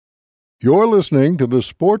You're listening to the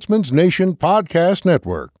Sportsman's Nation Podcast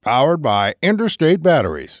Network, powered by Interstate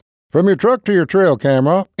Batteries. From your truck to your trail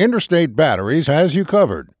camera, Interstate Batteries has you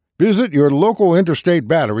covered. Visit your local Interstate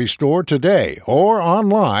Battery store today or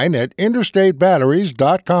online at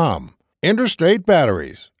interstatebatteries.com. Interstate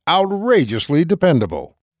Batteries, outrageously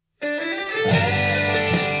dependable.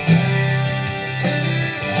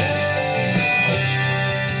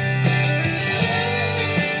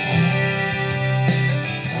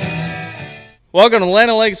 Welcome to the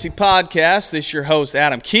Atlanta Legacy Podcast. This is your host,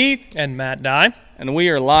 Adam Keith. And Matt Dye. And we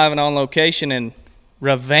are live and on location in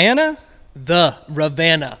Ravenna?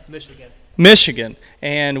 Ravenna, Michigan.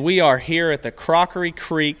 And we are here at the Crockery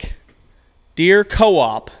Creek Deer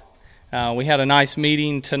Co-op. We had a nice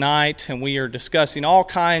meeting tonight, and we are discussing all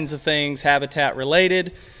kinds of things habitat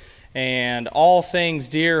related and all things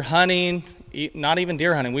deer hunting, not even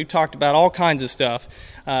deer hunting. We've talked about all kinds of stuff,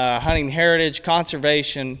 hunting heritage,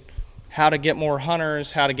 conservation, how to get more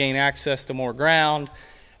hunters, how to gain access to more ground,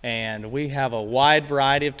 and we have a wide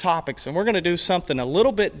variety of topics. And we're going to do something a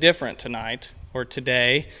little bit different tonight or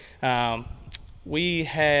today. We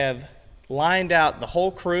have lined out the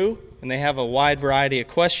whole crew, and they have a wide variety of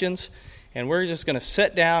questions, and we're just going to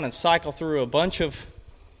sit down and cycle through a bunch of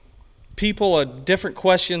people of different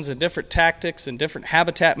questions and different tactics and different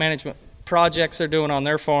habitat management projects they're doing on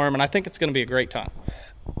their farm, and I think it's going to be a great time.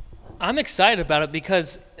 I'm excited about it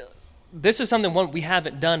because this is something we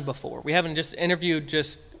haven't done before. We haven't just interviewed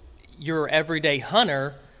just your everyday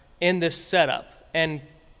hunter in this setup. And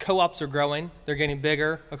co-ops are growing. They're getting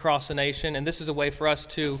bigger across the nation. And this is a way for us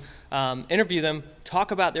to interview them,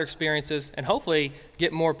 talk about their experiences, and hopefully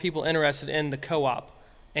get more people interested in the co-op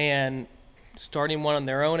and starting one in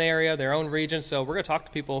their own area, their own region. So we're going to talk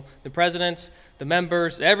to people, the presidents, the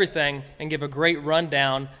members, everything, and give a great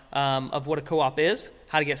rundown of what a co-op is,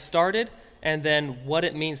 how to get started, and then what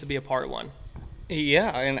it means to be a part of one. Yeah,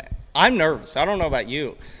 and I'm nervous. I don't know about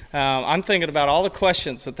you. I'm thinking about all the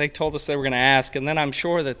questions that they told us they were going to ask, and then I'm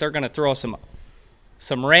sure that they're going to throw some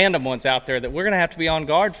random ones out there that we're going to have to be on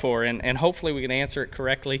guard for, and hopefully we can answer it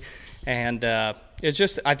correctly. And I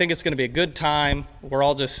think it's going to be a good time. We're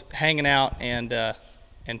all just hanging out and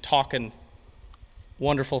talking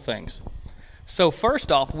wonderful things. So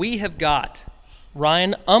first off, we have got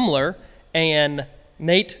Ryan Umler and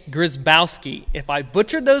Nate Grzybowski. If I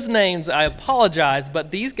butchered those names, I apologize, but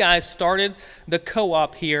these guys started the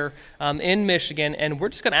co-op here in Michigan, and we're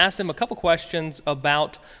just going to ask them a couple questions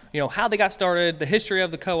about how they got started, the history of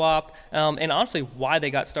the co-op, and honestly why they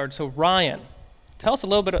got started. So Ryan, tell us a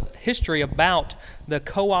little bit of history about the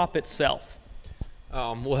co-op itself.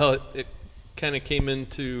 Well, it kind of came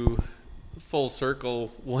into full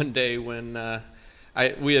circle one day when my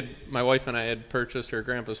wife and I had purchased her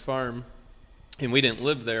grandpa's farm. And we didn't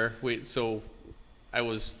live there, so I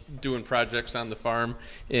was doing projects on the farm,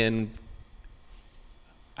 and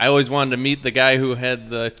I always wanted to meet the guy who had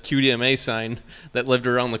the QDMA sign that lived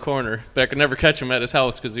around the corner, but I could never catch him at his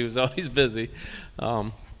house because he was always busy.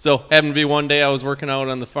 So happened to be one day I was working out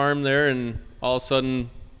on the farm there, and all of a sudden,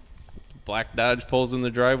 black Dodge pulls in the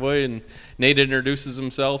driveway, and Nate introduces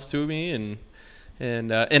himself to me,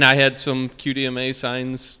 and I had some QDMA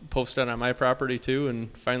signs posted on my property too, and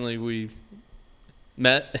finally we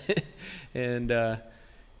met and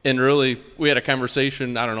really we had a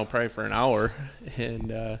conversation, I don't know, probably for an hour,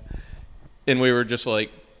 and we were just like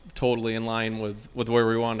totally in line with where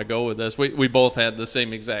we wanted to go with this. We both had the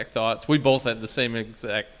same exact thoughts. We both had the same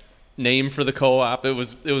exact name for the co-op. It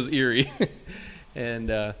was eerie.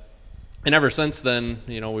 and ever since then,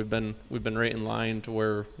 we've been right in line to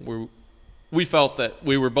where we felt that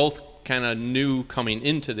we were both kind of new coming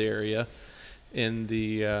into the area.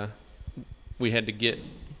 We had to get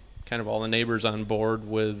kind of all the neighbors on board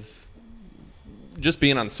with just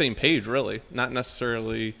being on the same page, really. Not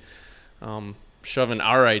necessarily shoving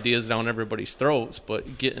our ideas down everybody's throats,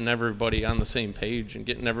 but getting everybody on the same page and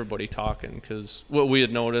getting everybody talking. Because what we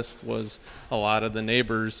had noticed was a lot of the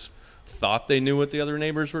neighbors thought they knew what the other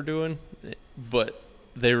neighbors were doing, but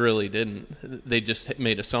they really didn't. They just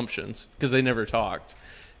made assumptions because they never talked.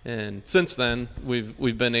 And since then,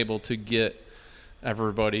 we've been able to get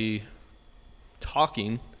everybody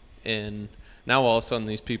talking, and now all of a sudden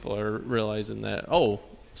these people are realizing that,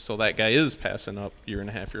 so that guy is passing up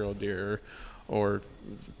year-and-a-half-year-old deer, or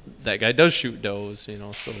that guy does shoot does,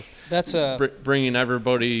 so that's bringing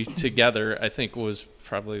everybody together, I think, was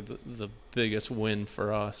probably the biggest win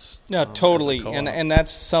for us. No, totally, and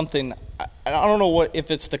that's something, I don't know if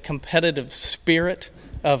it's the competitive spirit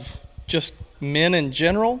of just men in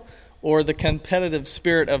general, or the competitive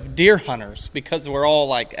spirit of deer hunters, because we're all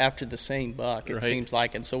like after the same buck, it Right. seems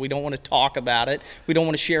like, and so we don't want to talk about it. We don't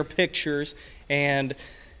want to share pictures, and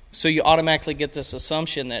so you automatically get this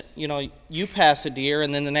assumption that, you know, you passed a deer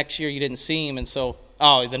and then the next year you didn't see him, and so,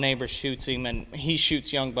 oh, the neighbor shoots him and he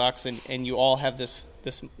shoots young bucks, and you all have this,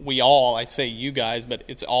 we all, I say you guys, but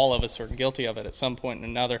it's all of us are guilty of it at some point or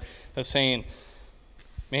another, of saying,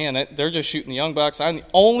 man, they're just shooting the young bucks. I'm the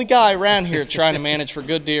only guy around here trying to manage for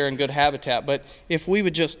good deer and good habitat. But if we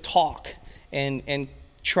would just talk and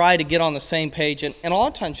try to get on the same page, and a lot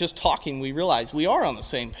of times just talking, we realize we are on the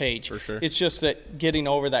same page. For sure. It's just that getting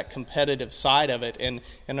over that competitive side of it and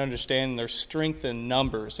understanding there's strength in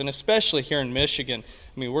numbers. And especially here in Michigan,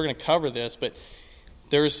 I mean, we're going to cover this, but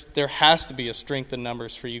there has to be a strength in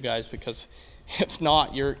numbers for you guys, because if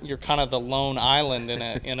not, you're kind of the lone island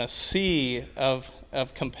in a sea of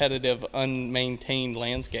competitive, unmaintained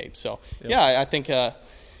landscape. So, yeah, I think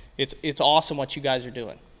it's awesome what you guys are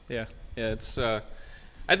doing. Yeah, it's.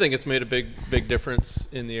 I think it's made a big difference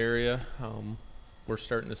in the area. We're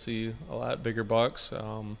starting to see a lot bigger bucks.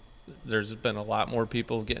 There's been a lot more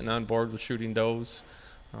people getting on board with shooting does,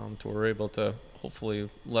 to where we're able to hopefully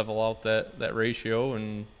level out that ratio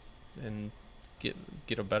and get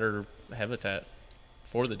a better habitat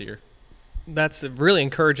for the deer. That's really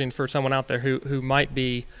encouraging for someone out there who might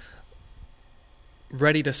be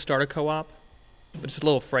ready to start a co-op, but just a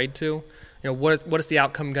little afraid to. You know, what is the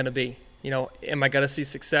outcome going to be? You know, am I going to see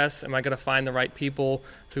success? Am I going to find the right people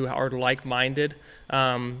who are like-minded?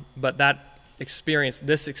 But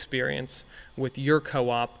this experience with your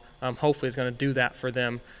co-op, hopefully is going to do that for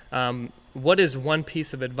them. What is one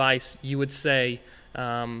piece of advice you would say,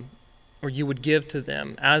 or you would give to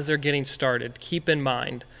them as they're getting started? Keep in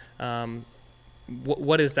mind,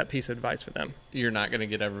 what is that piece of advice for them? You're not going to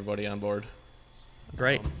get everybody on board.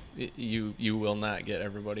 Great. You will not get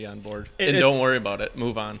everybody on board. And don't worry about it.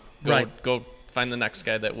 Move on. Go find the next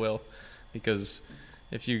guy that will. Because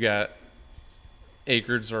if you got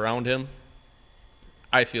acres around him,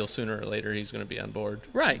 I feel sooner or later he's going to be on board.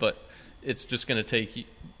 Right. But it's just going to take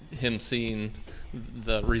him seeing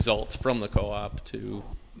the results from the co-op to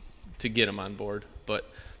get him on board. But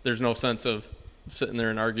there's no sense of sitting there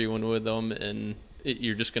and arguing with them, and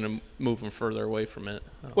you're just going to move them further away from it.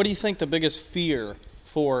 What do you think the biggest fear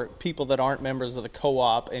for people that aren't members of the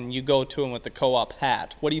co-op, and you go to them with the co-op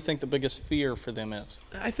hat? What do you think the biggest fear for them is?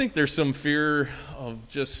 I think there's some fear of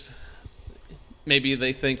just maybe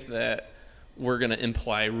they think that we're going to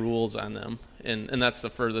imply rules on them. And that's the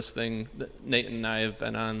furthest thing that Nate and I have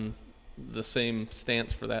been on the same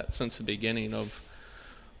stance for that since the beginning of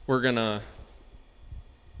we're going to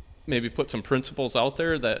maybe put some principles out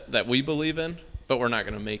there that we believe in, but we're not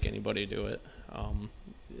going to make anybody do it.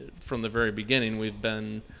 From the very beginning, we've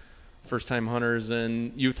been first-time hunters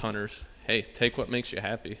and youth hunters. Hey, take what makes you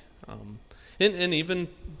happy. And even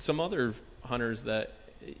some other hunters that,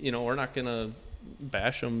 you know, we're not going to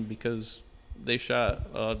bash them because they shot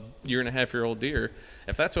a 1.5-year-old deer.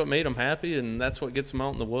 If that's what made them happy and that's what gets them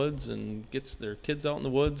out in the woods and gets their kids out in the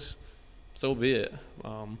woods, so be it.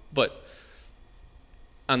 But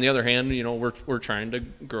on the other hand, you know, we're trying to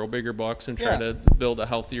grow bigger bucks and try to build a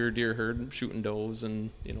healthier deer herd, shooting does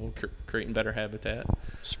and, you know, creating better habitat.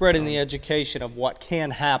 Spreading the education of what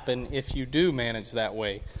can happen if you do manage that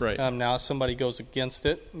way. Right. Now, if somebody goes against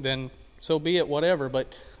it, then so be it, whatever.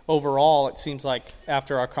 But overall, it seems like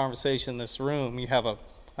after our conversation in this room, you have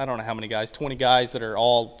I don't know how many guys, 20 guys that are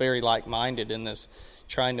all very like-minded in this,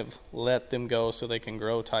 trying to let them go so they can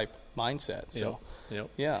grow type mindset. So, Yep.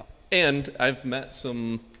 yeah. And I've met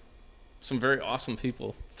some very awesome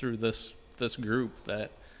people through this group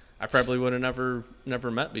that I probably would have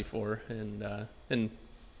never met before, and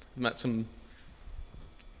met some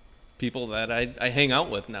people that I hang out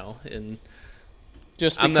with now. And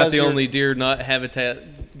Just I'm not the only deer nut habitat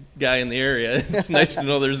guy in the area. It's nice to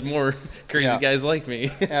know there's more crazy guys like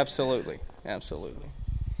me. Absolutely.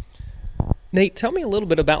 Nate, tell me a little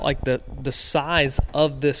bit about like the size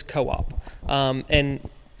of this co-op, and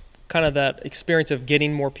kind of that experience of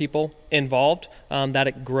getting more people involved,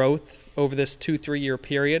 that growth over this 2-3 year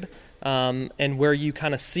period, and where you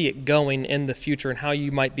kind of see it going in the future and how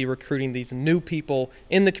you might be recruiting these new people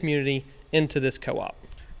in the community into this co-op.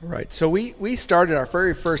 Right. So we started, our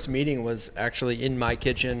very first meeting was actually in my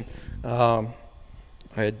kitchen. I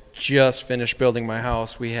had just finished building my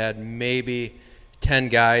house. We had maybe 10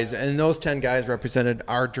 guys, and those 10 guys represented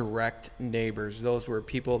our direct neighbors. Those were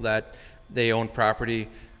people that they owned property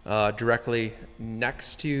directly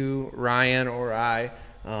next to Ryan or I,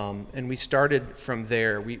 and we started from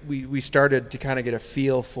there. We started to kind of get a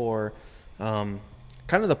feel for kind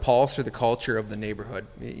kind of the pulse or the culture of the neighborhood.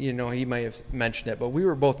 You know, he might have mentioned it, but we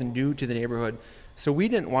were both new to the neighborhood, so we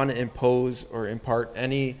didn't want to impose or impart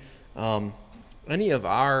any of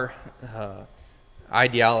our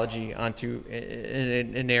ideology onto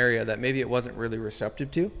an area that maybe it wasn't really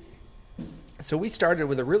receptive to. So we started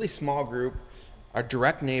with a really small group, our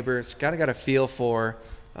direct neighbors, got a feel for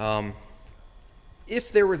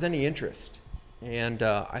if there was any interest. And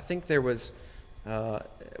I think there was,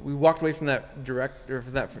 we walked away from that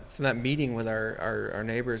from that meeting with our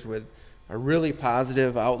neighbors with a really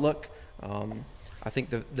positive outlook. I think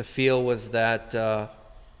the feel was that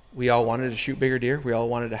we all wanted to shoot bigger deer. We all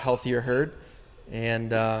wanted a healthier herd,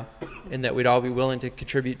 and that we'd all be willing to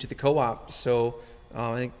contribute to the co-op. So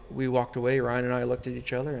I think we walked away, Ryan and I looked at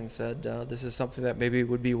each other and said, this is something that maybe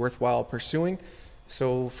would be worthwhile pursuing.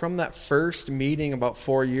 So from that first meeting about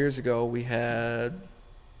 4 years ago, we had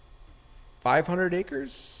 500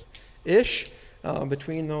 acres-ish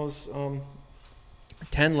between those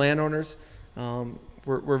 10 landowners.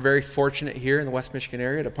 We're very fortunate here in the West Michigan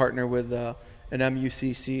area to partner with an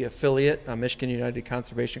MUCC affiliate, a Michigan United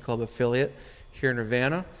Conservation Club affiliate here in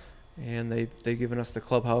Urbana, and they've given us the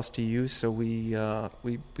clubhouse to use. So we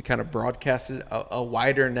kind of broadcasted a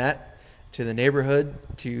wider net to the neighborhood,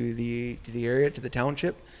 to the area, to the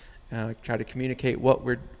township, try to communicate what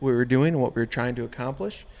we were doing and what we were trying to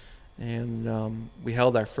accomplish. And we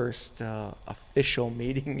held our first official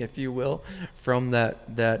meeting, if you will, from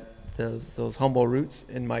those humble roots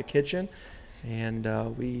in my kitchen.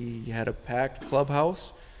 And we had a packed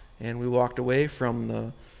clubhouse, and we walked away from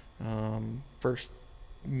the first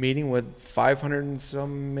meeting with 500 and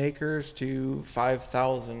some acres to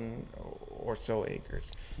 5,000 or so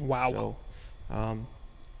acres. Wow. So,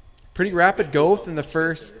 pretty rapid growth in the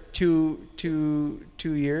first two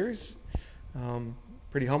years.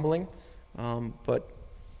 Pretty humbling, but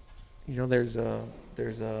you know, there's a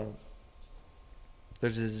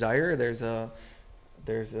desire, there's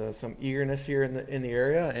some eagerness here in the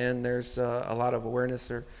area, and there's a lot of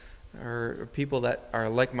awareness or people that are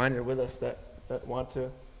like-minded with us that want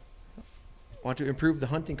to improve the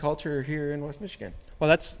hunting culture here in West Michigan. Well,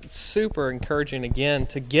 that's super encouraging, again,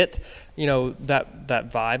 to get, you know, that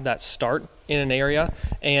vibe, that start in an area,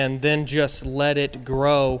 and then just let it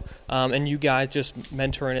grow, and you guys just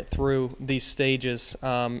mentoring it through these stages,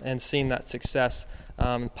 and seeing that success,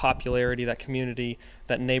 popularity, that community,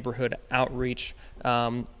 that neighborhood outreach.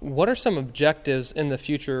 What are some objectives in the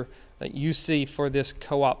future that you see for this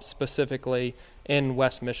co-op specifically in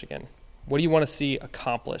West Michigan? What do you want to see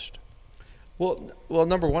accomplished? Well,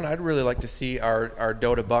 number one, I'd really like to see our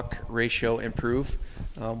doe to buck ratio improve.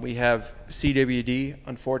 We have CWD,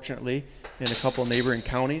 unfortunately, in a couple neighboring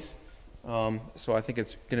counties. So I think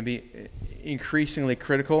it's going to be increasingly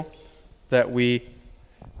critical that we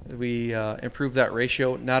improve that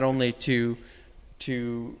ratio, not only to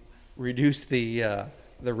reduce the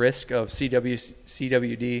risk of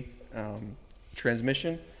CWD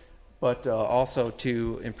transmission, but also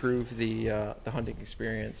to improve the hunting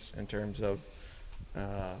experience in terms of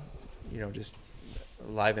just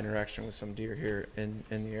live interaction with some deer here in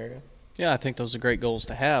the area. Yeah, I think those are great goals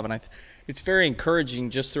to have, and it's very encouraging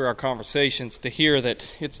just through our conversations to hear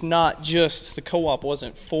that it's not just the co-op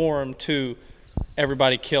wasn't formed to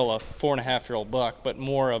everybody kill a 4.5-year-old buck, but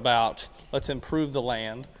more about let's improve the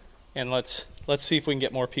land and let's see if we can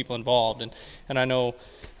get more people involved. And I know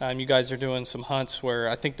you guys are doing some hunts where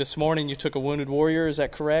I think this morning you took a wounded warrior, is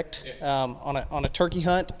that correct? Yeah. On a turkey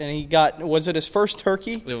hunt, and was it his first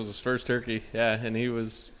turkey? It was his first turkey, yeah, and he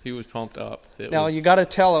was pumped up. You got to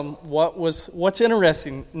tell him what's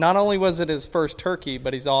interesting. Not only was it his first turkey,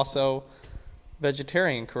 but he's also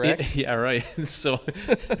vegetarian, correct? Yeah, right. So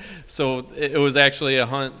it was actually a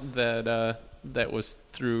hunt that was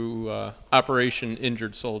through Operation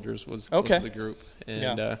Injured Soldiers was the group,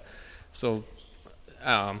 and so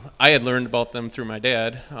I had learned about them through my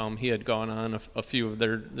dad. He had gone on a few of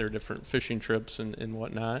their different fishing trips and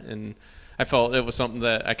whatnot, and I felt it was something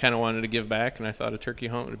that I kind of wanted to give back, and I thought a turkey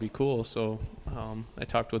hunt would be cool. So I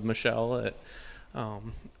talked with Michelle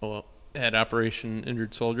at Operation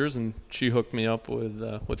Injured Soldiers, and she hooked me up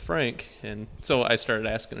with Frank, and so I started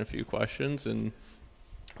asking a few questions, and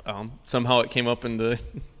somehow it came up in the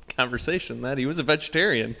conversation that he was a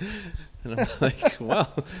vegetarian. And I'm like, wow,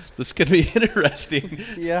 this could be interesting.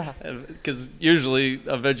 Yeah. Because usually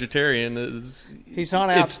a vegetarian is... He's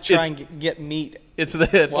not out to try and get meat. It's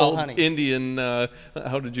that while old hunting. Indian,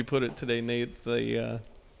 how did you put it today, Nate?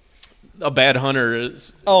 A bad hunter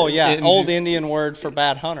is... Oh, yeah, old Indian word for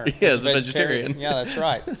bad hunter. Yeah, it's a vegetarian. Yeah, that's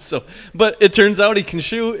right. But it turns out he can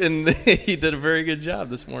shoot, and he did a very good job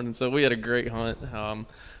this morning. So we had a great hunt.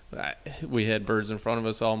 we had birds in front of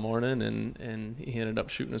us all morning, and he ended up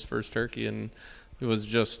shooting his first turkey, and it was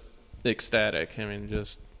just ecstatic. I mean,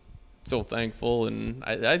 just so thankful, and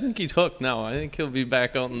I think he's hooked now. I think he'll be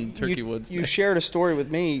back out in turkey woods. You shared a story with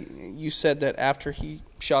me. You said that after he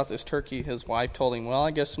shot this turkey, his wife told him, "Well, I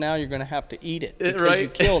guess now you're going to have to eat it because you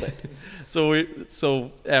killed it."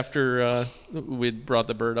 So after we'd brought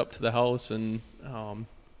the bird up to the house, and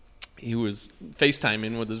he was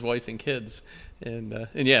FaceTiming with his wife and kids, and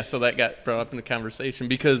yeah, so that got brought up in the conversation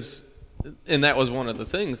and that was one of the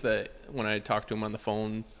things that when I talked to him on the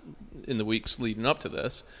phone in the weeks leading up to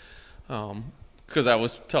this. Because I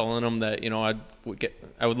was telling him that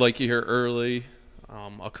I would like you here early.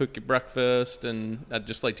 I'll cook you breakfast, and I'd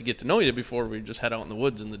just like to get to know you before we just head out in the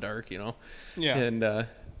woods in the dark, Yeah. And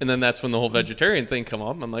then that's when the whole vegetarian thing come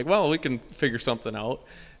up. I'm like, well, we can figure something out.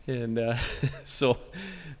 And so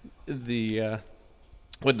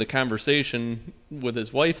with the conversation with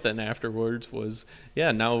his wife then afterwards was,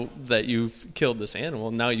 yeah, now that you've killed this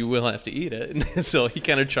animal, now you will have to eat it. And so he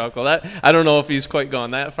kind of chuckled. I don't know if he's quite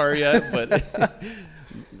gone that far yet, but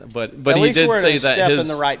At he least did we're say a that step in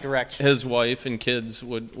the right direction. his wife and kids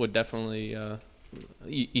would definitely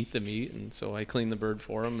eat the meat, and so I cleaned the bird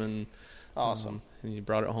for him, and Awesome. And he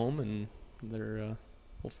brought it home, and they're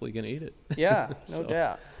hopefully going to eat it. Yeah, no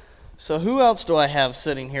doubt. So who else do I have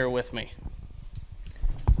sitting here with me?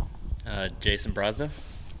 Jason Brosna.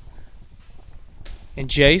 And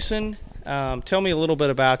Jason, tell me a little bit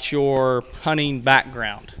about your hunting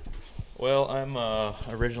background. Well, I'm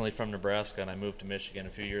originally from Nebraska, and I moved to Michigan a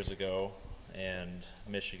few years ago, and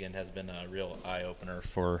Michigan has been a real eye-opener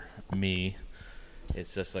for me.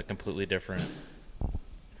 It's just a completely different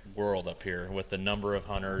world up here with the number of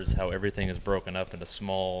hunters, how everything is broken up into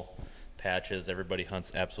small patches. Everybody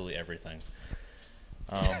hunts absolutely everything.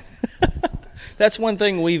 That's one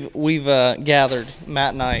thing we've gathered,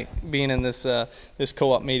 Matt and I, being in this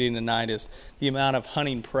co-op meeting tonight, is the amount of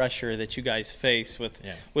hunting pressure that you guys face with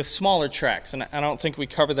smaller tracts. And I don't think we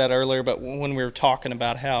covered that earlier, but when we were talking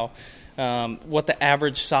about how what the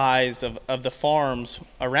average size of the farms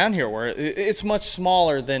around here were, it's much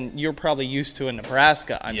smaller than you're probably used to in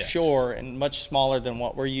Nebraska, I'm sure, and much smaller than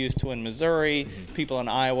what we're used to in Missouri, people in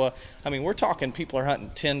Iowa. I mean, we're talking people are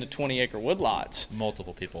hunting 10 to 20 acre woodlots.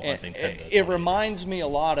 Multiple people hunting 10 to 20. It reminds me a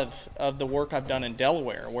lot of the work I've done in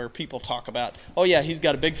Delaware, where people talk about, oh yeah, he's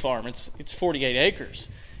got a big farm, it's 48 acres.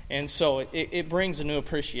 And so it brings a new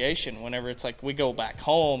appreciation whenever it's like we go back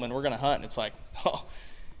home and we're going to hunt, and it's like, oh,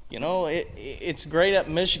 it's great up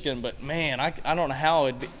in Michigan, but man, I don't know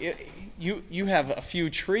how you have a few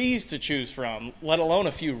trees to choose from, let alone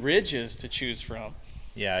a few ridges to choose from.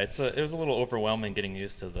 Yeah, it was a little overwhelming getting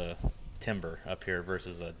used to the timber up here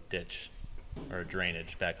versus a ditch or a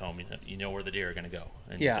drainage back home. You know where the deer are going to go,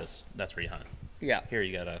 and that's where you hunt. Yeah. Here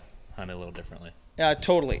you got to hunt a little differently. Yeah,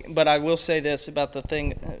 totally. But I will say this about the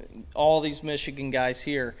thing, all these Michigan guys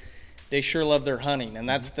here, they sure love their hunting, and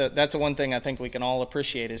that's the one thing I think we can all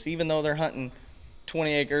appreciate is even though they're hunting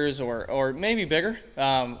 20 acres or maybe bigger,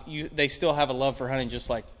 they still have a love for hunting just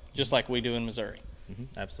like we do in Missouri. Mm-hmm,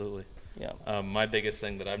 absolutely. Yeah. My biggest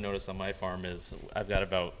thing that I've noticed on my farm is I've got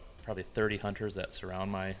about probably 30 hunters that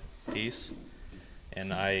surround my piece,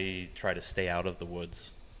 and I try to stay out of the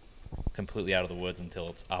woods, completely out of the woods until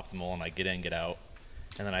it's optimal, and I get in, get out,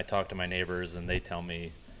 and then I talk to my neighbors, and they tell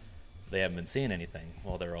me they haven't been seeing anything.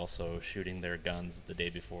 Well, they're also shooting their guns the day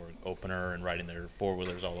before opener and riding their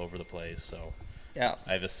four-wheelers all over the place. So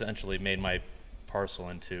I've essentially made my parcel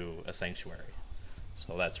into a sanctuary.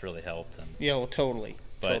 So that's really helped. And, well, totally.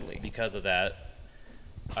 But because of that,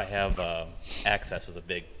 I have access is a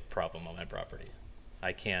big problem on my property.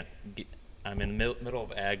 I'm in the middle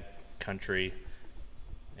of ag country,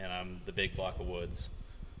 and I'm the big block of woods.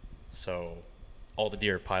 So all the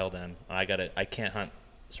deer are piled in. And I can't hunt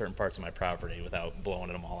certain parts of my property without blowing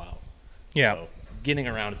them all out. Yeah. So getting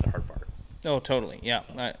around is the hard part. Oh, totally. Yeah,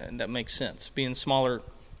 so. That makes sense. Being smaller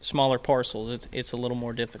parcels, it's a little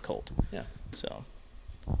more difficult. Yeah. So,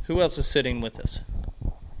 who else is sitting with us?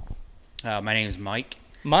 My name is Mike.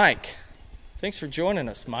 Mike, thanks for joining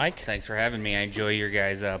us, Mike. Thanks for having me. I enjoy your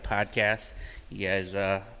guys' podcast. You guys,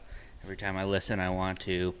 every time I listen, I want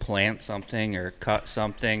to plant something or cut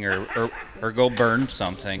something or go burn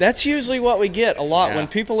something. That's usually what we get a lot. When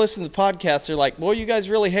people listen to the podcast, they're like, boy, you guys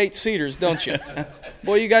really hate cedars, don't you?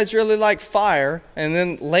 Boy, you guys really like fire. And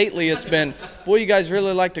then lately it's been, boy, you guys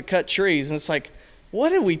really like to cut trees. And it's like, what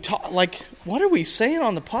did we talk? Like, what are we saying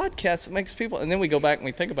on the podcast that makes people? And then we go back and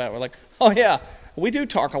we think about it. We're like, oh yeah, we do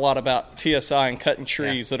talk a lot about TSI and cutting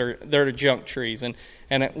trees that are junk trees. And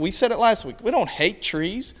we said it last week. We don't hate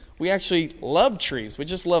trees. We actually love trees. We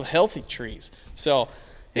just love healthy trees. So,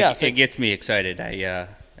 It gets me excited.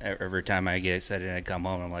 Every time I get excited, I come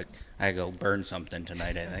home. I'm like, I go burn something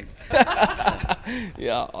tonight, I think.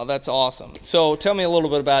 Yeah, that's awesome. So tell me a little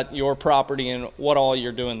bit about your property and what all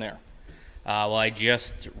you're doing there. Well, I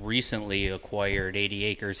just recently acquired 80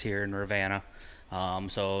 acres here in Ravenna.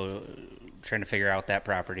 So trying to figure out that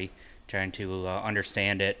property, trying to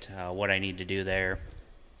understand it, what I need to do there,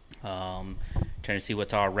 trying to see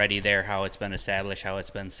what's already there, how it's been established, how it's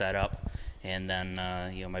been set up. And then,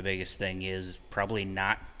 my biggest thing is probably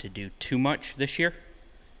not to do too much this year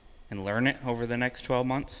and learn it over the next 12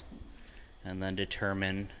 months and then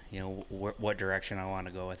determine, what direction I want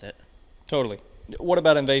to go with it. Totally. What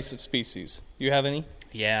about invasive species? You have any?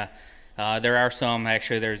 Yeah. There are some.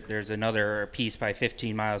 Actually, there's another piece by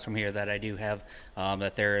 15 miles from here that I do have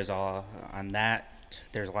that there is on that.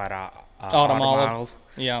 There's a lot of autumn olive.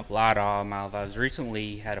 Yeah. A lot of autumn olive. I was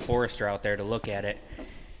recently had a forester out there to look at it.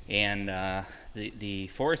 And the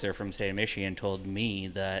forester from the state of Michigan told me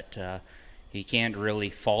that he can't really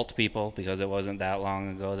fault people because it wasn't that long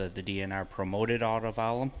ago that the DNR promoted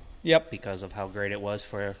autovolum. Yep. Because of how great it was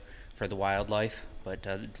for the wildlife. But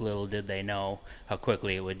little did they know how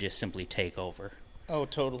quickly it would just simply take over. Oh,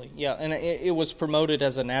 totally. Yeah, and it was promoted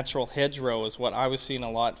as a natural hedgerow is what I was seeing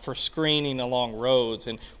a lot for screening along roads.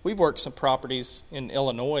 And we've worked some properties in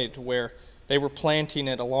Illinois to where they were planting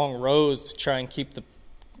it along roads to try and keep the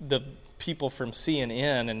people from seeing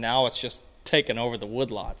in, and now it's just taken over the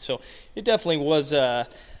woodlot. So it definitely was, I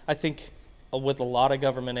think, with a lot of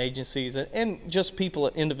government agencies and just people,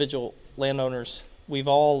 individual landowners, we've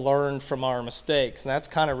all learned from our mistakes. And that's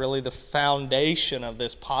kind of really the foundation of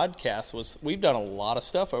this podcast was we've done a lot of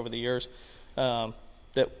stuff over the years that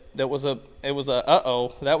was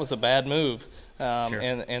a bad move. Sure.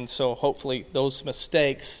 And so hopefully those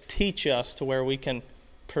mistakes teach us to where we can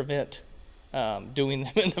prevent doing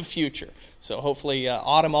them in the future. So hopefully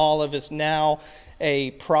autumn olive is now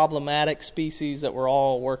a problematic species that we're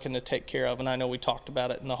all working to take care of, and I know we talked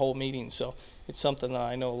about it in the whole meeting, so it's something that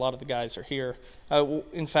I know a lot of the guys are here.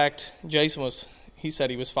 In fact, Jason he said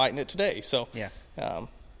he was fighting it today. So yeah.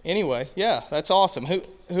 Anyway, yeah, that's awesome. Who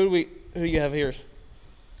do you have here?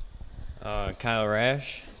 Kyle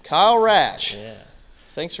Rash. Kyle Rash. Yeah.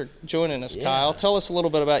 Thanks for joining us, Yeah. Kyle. Tell us a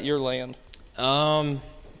little bit about your land.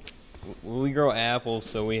 We grow apples,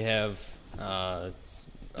 so we have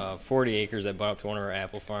 40 acres I bought up to one of our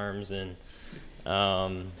apple farms, and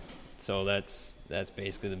so that's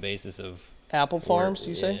basically the basis of apple farms.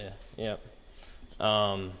 You say? Yeah.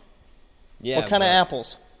 What kind of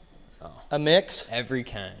apples? A mix. Every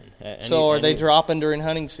kind. So are they dropping during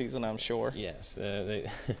hunting season? I'm sure. Yes. The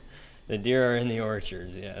deer are in the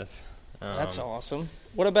orchards. Yes. That's awesome.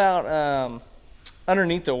 What about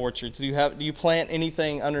underneath the orchards? Do you plant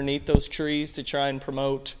anything underneath those trees to try and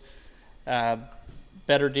promote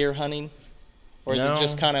better deer hunting, or is it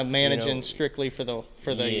just kind of managing strictly for the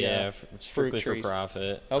strictly fruit trees? For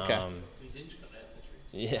profit? Okay.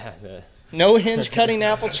 Yeah. No hinge cutting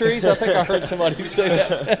apple trees. I think I heard somebody say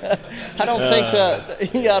that. I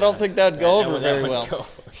don't think that'd go over very well.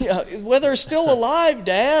 Yeah, well, they're still alive,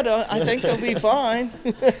 Dad. I think they'll be fine.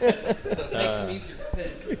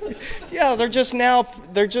 Yeah, they're just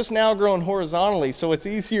now growing horizontally, so it's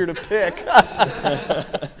easier to pick.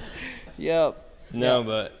 Yeah. No,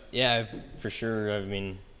 but yeah, for sure. I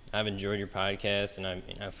mean, I've enjoyed your podcast, and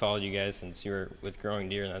I've followed you guys since you were with Growing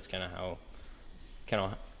Deer, and that's kind of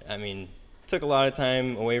took a lot of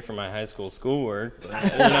time away from my high school schoolwork.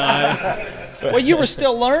 But, well, you were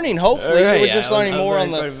still learning. Hopefully, right, you were just learning more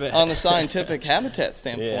on the scientific habitat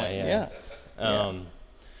standpoint. Yeah.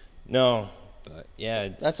 No, but yeah,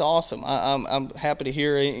 that's awesome. I'm happy to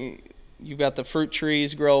hear you've got the fruit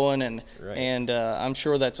trees growing, and I'm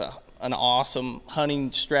sure that's an awesome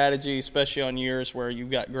hunting strategy, especially on years where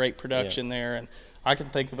you've got great production there. And I can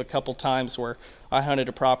think of a couple times where I hunted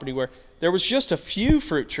a property where there was just a few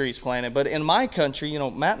fruit trees planted, but in my country,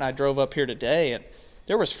 Matt and I drove up here today, and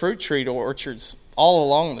there was fruit tree orchards all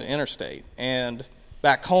along the interstate. And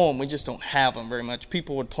back home, we just don't have them very much.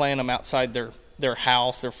 People would plant them outside their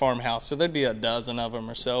house, their farmhouse, so there'd be a dozen of them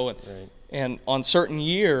or so. And on certain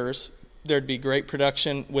years, there'd be great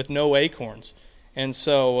production with no acorns. And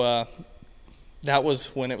so that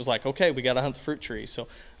was when it was like, okay, we got to hunt the fruit trees. So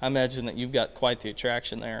I imagine that you've got quite the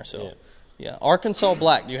attraction there. So, yeah. Arkansas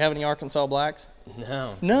Black. Do you have any Arkansas Blacks?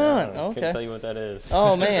 No. None. No, okay. Can't tell you what that is.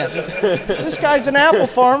 Oh, man. This guy's an apple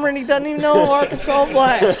farmer, and he doesn't even know Arkansas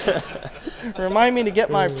Blacks. Remind me to get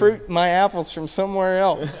my apples from somewhere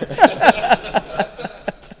else.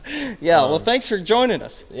 Yeah, well, thanks for joining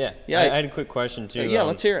us. Yeah. I had a quick question, too. Yeah,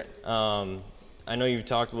 let's hear it. I know you've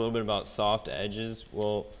talked a little bit about soft edges.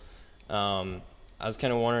 Well, I was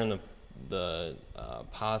kind of wondering the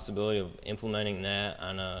possibility of implementing that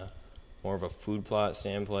on a more of a food plot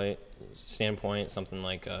standpoint, something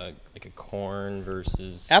like a corn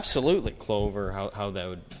versus absolutely clover, how that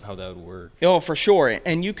would work. Oh, for sure.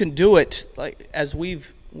 And you can do it like as we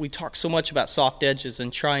talk so much about soft edges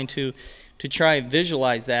and trying to try and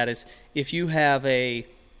visualize that is if you have a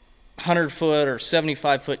 100-foot or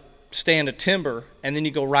 75-foot stand of timber and then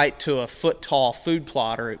you go right to a foot-tall food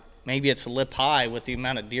plot, or maybe it's a lip high with the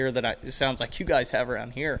amount of deer it sounds like you guys have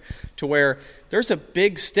around here, to where there's a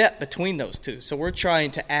big step between those two. So we're trying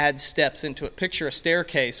to add steps into it. Picture a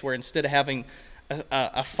staircase where instead of having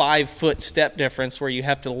a 5-foot step difference where you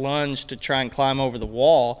have to lunge to try and climb over the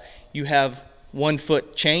wall, you have 1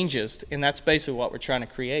 foot changes, and that's basically what we're trying to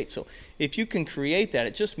create. So if you can create that,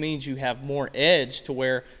 it just means you have more edge to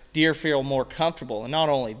where deer feel more comfortable. And not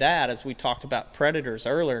only that, as we talked about predators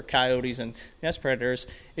earlier, coyotes and nest predators,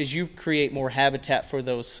 is you create more habitat for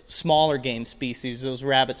those smaller game species, those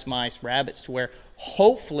rabbits, mice, rabbits, to where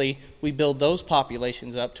hopefully we build those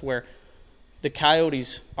populations up to where the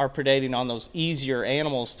coyotes are predating on those easier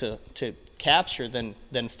animals to capture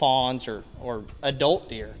than fawns or adult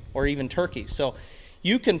deer or even turkeys. So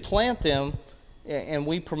you can plant them, and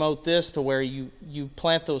we promote this to where you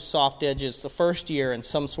plant those soft edges the first year in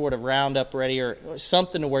some sort of Roundup Ready or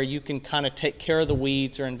something to where you can kind of take care of the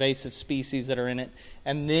weeds or invasive species that are in it,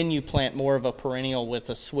 and then you plant more of a perennial with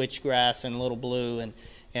a switchgrass and little blue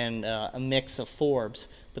and a mix of forbs.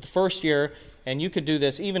 But the first year, and you could do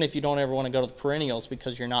this even if you don't ever want to go to the perennials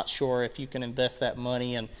because you're not sure if you can invest that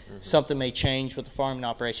money and something may change with the farming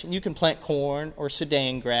operation. You can plant corn or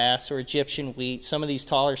Sudan grass or Egyptian wheat, some of these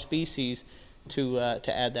taller species, to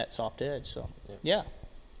add that soft edge. So, yeah.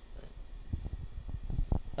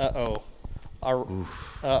 The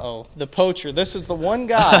poacher. This is the one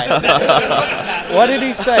guy. What did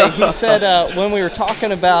he say? He said when we were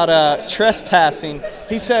talking about trespassing,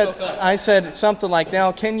 I said something like,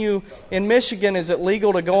 now, can you, in Michigan, is it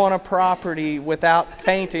legal to go on a property without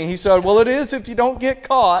painting? He said, well, it is if you don't get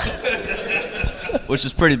caught. Which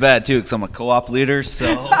is pretty bad, too, because I'm a co-op leader, so.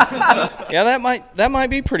 Yeah, that might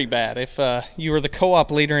be pretty bad if you were the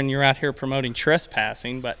co-op leader and you're out here promoting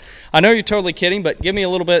trespassing. But I know you're totally kidding, but give me a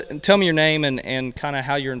little bit, and tell me your name and kind of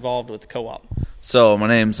how you're involved with the co-op. So my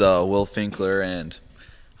name's Will Finkler, and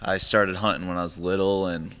I started hunting when I was little,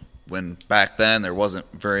 and when back then there wasn't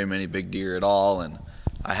very many big deer at all, and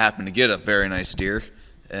I happened to get a very nice deer,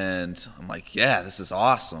 and I'm like, yeah, this is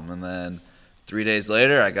awesome. And then 3 days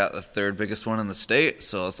later, I got the third biggest one in the state,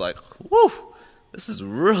 so I was like, whew, this is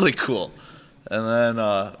really cool. And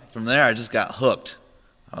then from there, I just got hooked.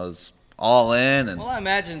 I was all in. And well, I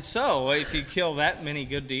imagine so, if you kill that many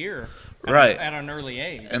good deer right at an early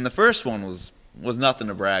age. And the first one was nothing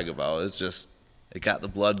to brag about. It's just, it got the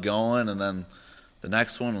blood going, and then the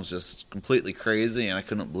next one was just completely crazy, and I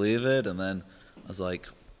couldn't believe it. And then I was like,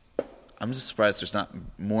 I'm just surprised there's not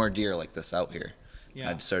more deer like this out here.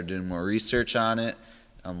 Yeah. I started doing more research on it.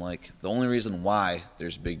 I'm like, the only reason why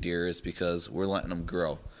there's big deer is because we're letting them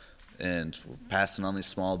grow. And we're passing on these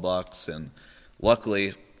small bucks. And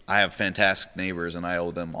luckily, I have fantastic neighbors, and I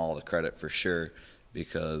owe them all the credit for sure,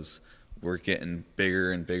 because we're getting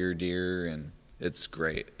bigger and bigger deer, and it's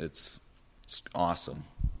great. It's awesome.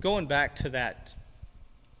 Going back to that,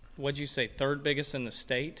 what'd you say, third biggest in the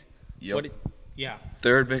state? Yep. Yeah.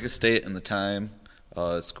 Third biggest state in the time.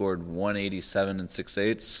 Scored 187 and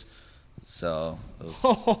 6/8. So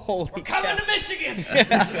we're coming to Michigan.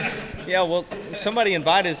 Yeah, well, somebody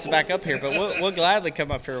invited us back up here, but we'll gladly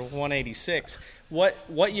come up here with 186.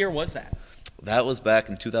 What year was that? That was back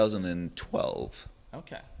in 2012.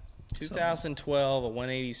 Okay, 2012, a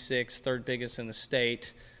 186, third biggest in the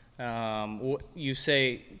state. You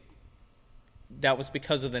say that was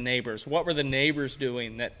because of the neighbors. What were the neighbors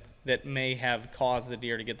doing that may have caused the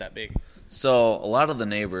deer to get that big? So a lot of the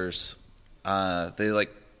neighbors, they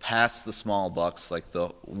like pass the small bucks, like the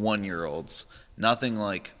 1-year-olds. Nothing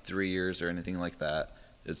like 3 years or anything like that.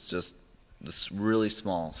 It's just this really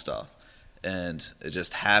small stuff. And it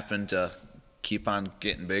just happened to keep on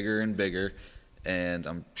getting bigger and bigger. And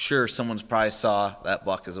I'm sure someone's probably saw that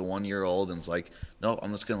buck as a 1-year-old and was like, nope,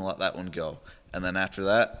 I'm just going to let that one go. And then after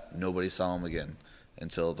that, nobody saw him again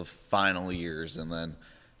until the final years. And then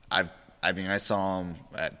I saw him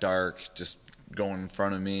at dark, just going in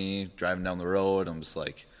front of me, driving down the road. I'm just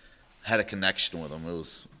like, had a connection with him. It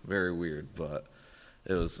was very weird, but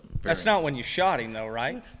It was. That's not when you shot him, though,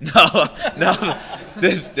 right? No,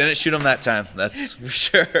 didn't shoot him that time. That's for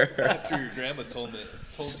sure. After your grandma told you it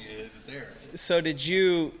was there. So did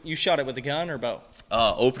you shot it with a gun or bow?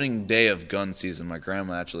 Opening day of gun season, my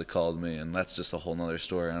grandma actually called me, and that's just a whole nother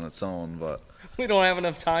story on its own. But we don't have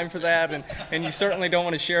enough time for that, and you certainly don't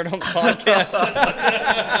want to share it on the podcast.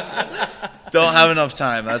 Don't have enough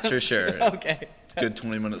time, that's for sure. Okay. Good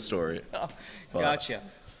 20-minute story. Gotcha.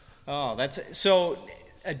 Oh, that's so.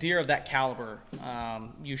 A deer of that caliber,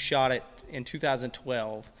 you shot it in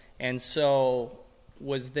 2012, and so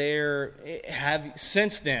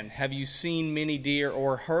since then, have you seen many deer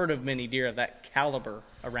or heard of many deer of that caliber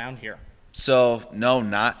around here? So no,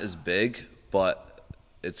 not as big, but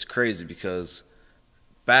it's crazy because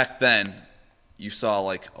back then you saw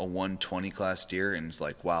like a 120 class deer, and it's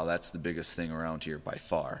like, wow, that's the biggest thing around here by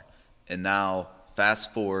far. And now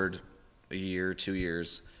fast forward a year, 2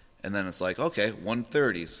 years. And then it's like, okay,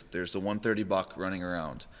 130s. There's a 130 buck running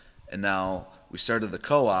around. And now we started the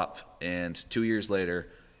co-op, and 2 years later,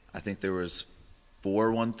 I think there was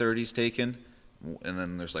 4 130s taken, and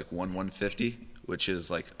then there's like 1 150, which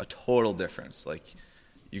is like a total difference. Like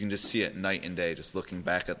you can just see it night and day, just looking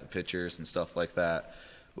back at the pictures and stuff like that,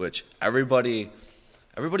 which everybody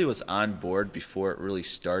was on board before it really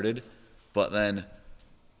started, but then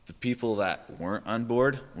the people that weren't on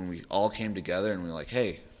board, when we all came together and we were like,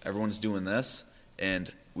 hey, everyone's doing this,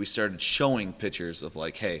 and we started showing pictures of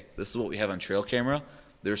like, hey, this is what we have on trail camera.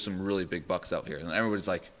 There's some really big bucks out here. And everybody's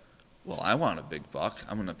like, well, I want a big buck.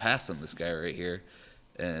 I'm going to pass on this guy right here,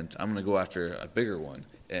 and I'm going to go after a bigger one.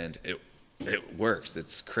 And it works.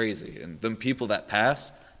 It's crazy. And the people that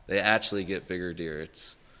pass, they actually get bigger deer.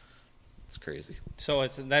 It's crazy. So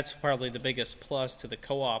that's probably the biggest plus to the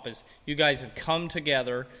co-op is you guys have come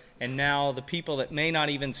together, and now the people that may not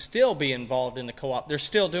even still be involved in the co-op, they're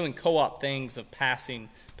still doing co-op things of passing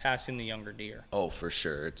the younger deer. Oh, for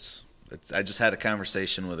sure. It's. I just had a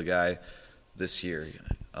conversation with a guy this year.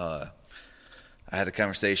 I had a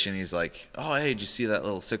conversation. He's like, "Oh, hey, did you see that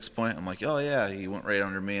little 6-point?" I'm like, "Oh yeah." He went right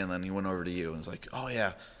under me, and then he went over to you, and was like, "Oh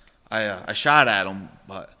yeah, I shot at him,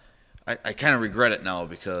 but I kind of regret it now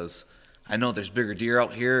because I know there's bigger deer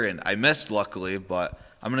out here, and I missed luckily, but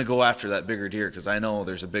I'm going to go after that bigger deer because I know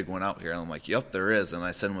there's a big one out here." And I'm like, "Yep, there is." And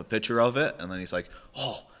I sent him a picture of it, and then he's like,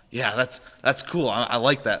 "Oh, yeah, that's cool. I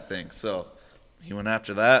like that thing." So he went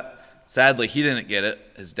after that. Sadly, he didn't get it.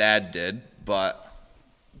 His dad did, but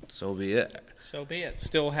so be it. So be it.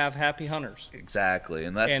 Still have happy hunters. Exactly,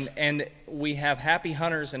 and that's and we have happy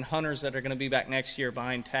hunters and hunters that are going to be back next year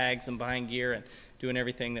buying tags and buying gear and doing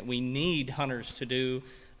everything that we need hunters to do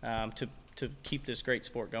to keep this great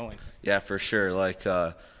sport going. Yeah, for sure. Like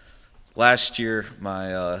last year,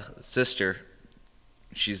 my sister,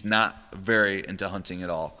 she's not very into hunting at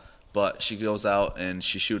all, but she goes out and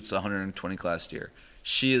she shoots a 120 class deer.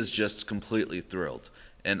 She is just completely thrilled,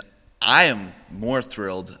 and I am more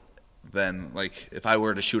thrilled than like if I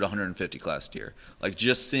were to shoot a 150 class deer. Like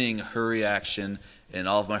just seeing her reaction and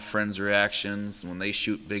all of my friends' reactions when they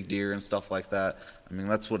shoot big deer and stuff like that. I mean,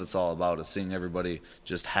 that's what it's all about, is seeing everybody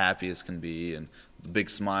just happy as can be and the big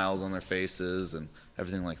smiles on their faces and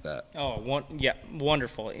everything like that. Oh, yeah,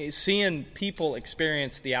 wonderful. Seeing people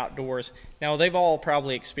experience the outdoors. Now, they've all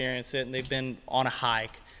probably experienced it, and they've been on a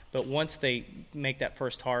hike. But once they make that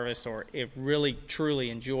first harvest or really, truly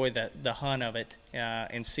enjoy the hunt of it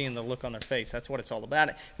and seeing the look on their face, that's what it's all about.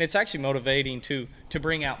 And it's actually motivating to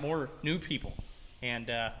bring out more new people. And,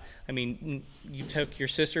 I mean, you took your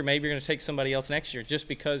sister, maybe you're going to take somebody else next year just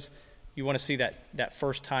because you want to see that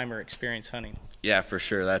first-timer experience hunting. Yeah, for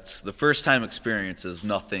sure. That's the first-time experience is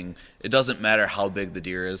nothing. It doesn't matter how big the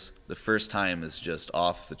deer is. The first time is just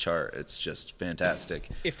off the chart. It's just fantastic.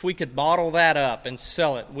 If we could bottle that up and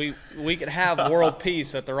sell it, we could have world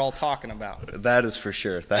peace that they're all talking about. That is for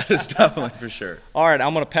sure. That is definitely for sure. All right,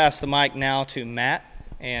 I'm going to pass the mic now to Matt,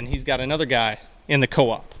 and he's got another guy in the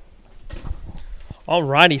co-op. All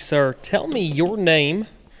righty, sir. Tell me your name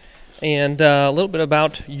and a little bit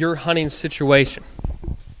about your hunting situation.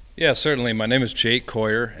 Yeah, certainly. My name is Jake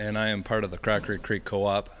Coyer, and I am part of the Crockery Creek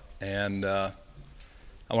Co-op. And I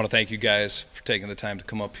want to thank you guys for taking the time to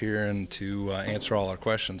come up here and to answer all our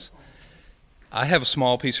questions. I have a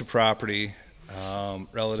small piece of property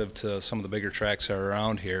relative to some of the bigger tracts that are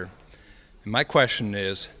around here. And my question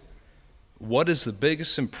is, what is the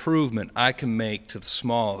biggest improvement I can make to the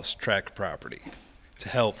smallest tract property to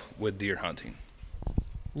help with deer hunting?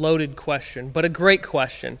 Loaded question, but a great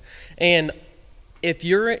question. And if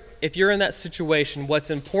you're in that situation,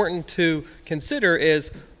 what's important to consider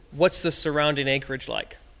is what's the surrounding acreage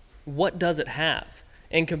like? What does it have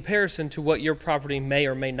in comparison to what your property may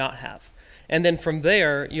or may not have? And then from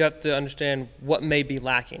there, you have to understand what may be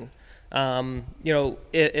lacking.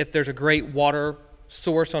 If there's a great water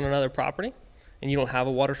source on another property and you don't have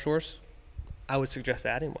a water source, I would suggest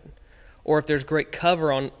adding one. Or if there's great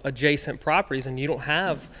cover on adjacent properties and you don't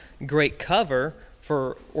have great cover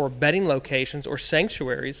or bedding locations or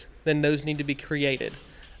sanctuaries, then those need to be created.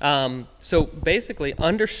 So basically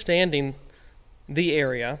understanding the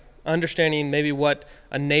area, understanding maybe what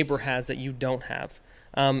a neighbor has that you don't have,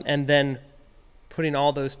 and then putting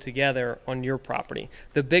all those together on your property.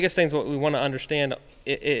 The biggest things what we want to understand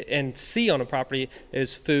and see on a property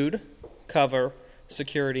is food, cover,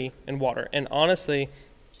 security, and water. And honestly,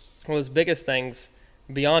 one of those biggest things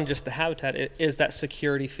beyond just the habitat is that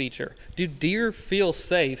security feature. Do deer feel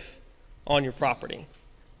safe on your property?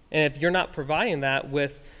 And if you're not providing that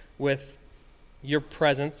with your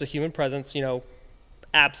presence, the human presence,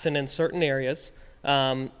 absent in certain areas,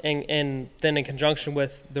 and then in conjunction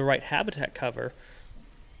with the right habitat cover,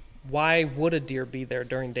 why would a deer be there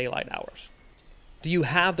during daylight hours? Do you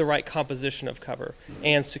have the right composition of cover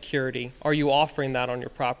and security? Are you offering that on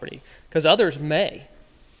your property? Because others may.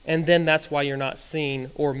 And then that's why you're not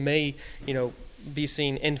seeing or may, be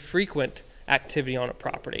seeing infrequent activity on a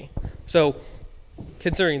property. So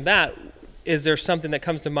considering that, is there something that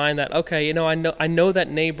comes to mind that, okay, I know that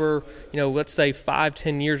neighbor, let's say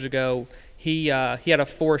 5-10 years ago, he had a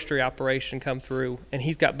forestry operation come through and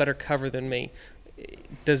he's got better cover than me.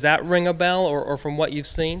 Does that ring a bell or from what you've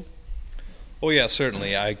seen? Oh, yeah,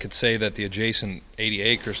 certainly. I could say that the adjacent 80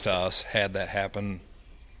 acres to us had that happen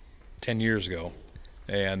 10 years ago.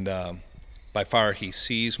 And by far, he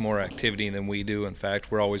sees more activity than we do. In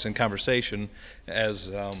fact, we're always in conversation as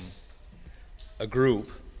a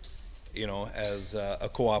group, as a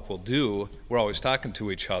co-op will do. We're always talking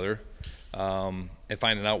to each other and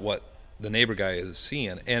finding out what the neighbor guy is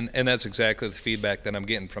seeing. And that's exactly the feedback that I'm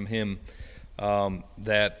getting from him,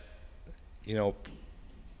 that,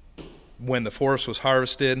 when the forest was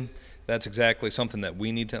harvested, that's exactly something that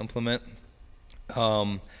we need to implement.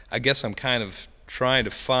 I guess I'm kind of trying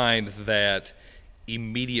to find that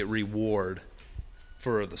immediate reward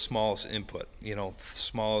for the smallest input, the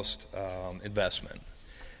smallest investment.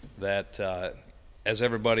 That, as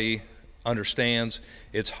everybody understands,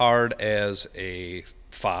 it's hard as a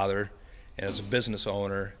father and as a business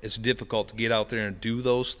owner. It's difficult to get out there and do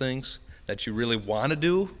those things that you really want to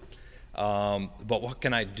do. But what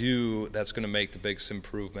can I do that's going to make the biggest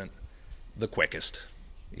improvement the quickest,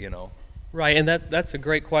 Right, and that's a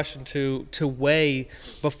great question to weigh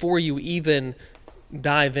before you even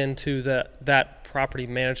dive into that property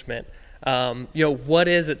management. What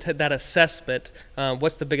is it that assessment?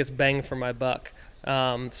 What's the biggest bang for my buck?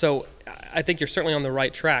 So I think you're certainly on the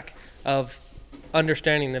right track of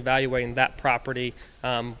understanding and evaluating that property,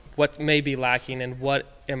 what may be lacking, and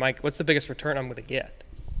what's the biggest return I'm going to get.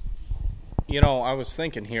 I was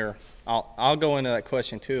thinking here, I'll go into that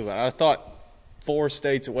question too, but I thought 4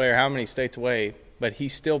 states away or how many states away, but he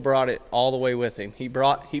still brought it all the way with him. He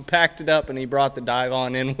packed it up and he brought the dive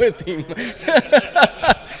on in with him.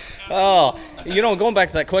 Oh, going back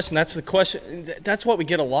to that question, that's the question. That's what we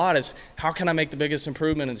get a lot is how can I make the biggest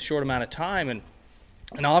improvement in a short amount of time?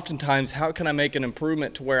 And oftentimes, how can I make an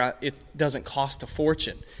improvement to where it doesn't cost a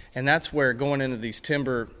fortune? And that's where going into these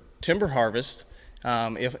timber harvests,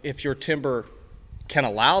 if your timber can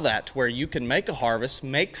allow that to where you can make a harvest,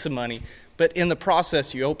 make some money, but in the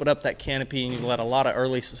process you open up that canopy and you let a lot of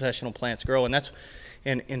early successional plants grow. And that's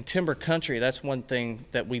in timber country, that's one thing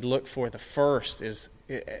that we look for the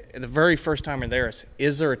very first time we're there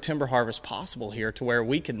is there a timber harvest possible here to where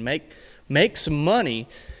we can make some money,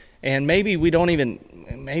 and maybe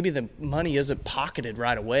the money isn't pocketed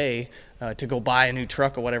right away to go buy a new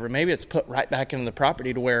truck or whatever. Maybe it's put right back into the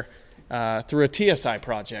property to where through a TSI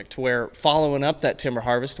project, where following up that timber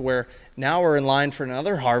harvest, where now we're in line for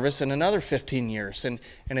another harvest in another 15 years. And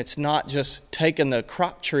it's not just taking the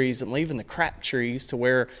crop trees and leaving the crap trees to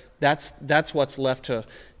where that's what's left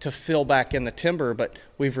to fill back in the timber, but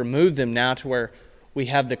we've removed them now to where we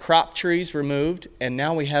have the crop trees removed, and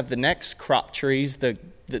now we have the next crop trees, the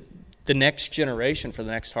next generation for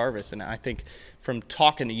the next harvest. And I think from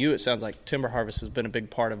talking to you, it sounds like timber harvest has been a big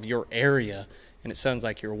part of your area. And it sounds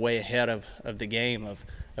like you're way ahead of the game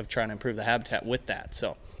of trying to improve the habitat with that.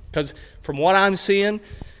 So, because from what I'm seeing,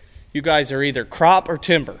 you guys are either crop or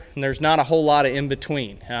timber, and there's not a whole lot of in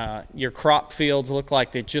between. Your crop fields look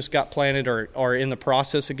like they just got planted or are in the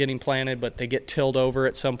process of getting planted, but they get tilled over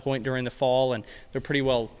at some point during the fall, and they're pretty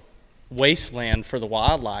well wasteland for the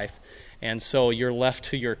wildlife. And so you're left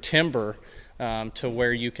to your timber to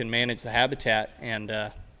where you can manage the habitat. And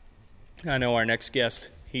I know our next guest,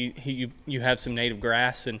 you have some native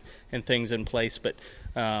grass and things in place, but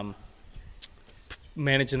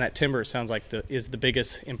managing that timber sounds like is the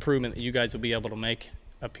biggest improvement that you guys will be able to make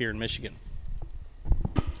up here in Michigan.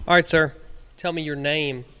 All right, sir. Tell me your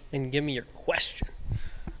name and give me your question.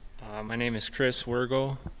 My name is Chris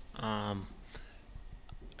Wergo. A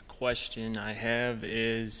question I have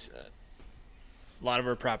is a lot of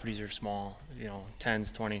our properties are small,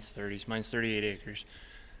 10s, 20s, 30s. Mine's 38 acres.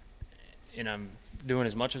 And I'm doing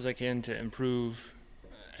as much as I can to improve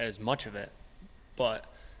as much of it. But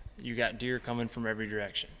you got deer coming from every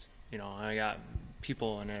direction. I got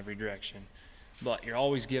people in every direction. But you're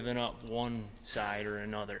always giving up one side or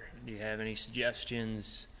another. Do you have any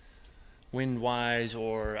suggestions wind-wise,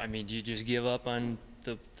 or, do you just give up on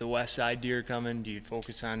the west side deer coming? Do you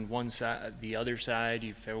focus on one side, the other side? Do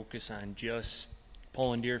you focus on just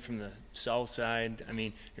pulling deer from the south side?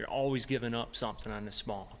 You're always giving up something on the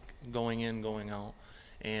small, going in, going out.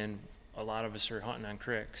 And a lot of us are hunting on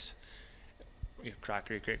creeks.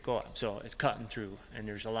 Crockery Creek Co-op, so it's cutting through, and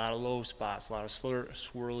there's a lot of low spots, a lot of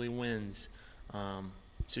swirly winds.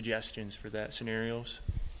 Suggestions for that scenarios?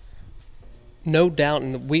 No doubt,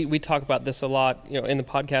 and we talk about this a lot, in the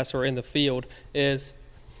podcast or in the field. Is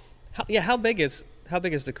how big is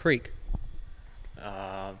the creek?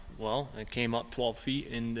 Well, it came up 12 feet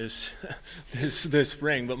in this this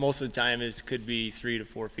spring, but most of the time it could be 3 to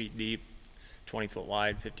 4 feet deep, 20 foot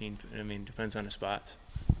wide, 15. Depends on the spots.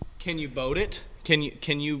 Can you boat it?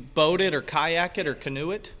 Can you boat it or kayak it or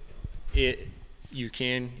canoe it? You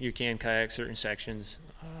can kayak certain sections.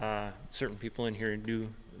 Certain people in here do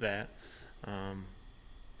that.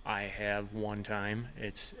 I have one time.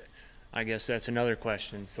 I guess that's another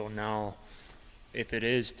question. So now, if it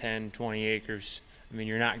is 10, 20 acres,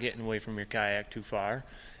 you're not getting away from your kayak too far.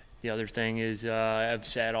 The other thing is I've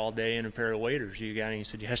sat all day in a pair of waders. You got any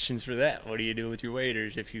suggestions for that? What do you do with your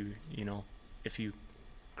waders if you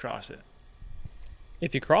cross it?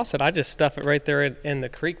 If you cross it, I just stuff it right there in the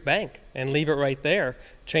creek bank and leave it right there.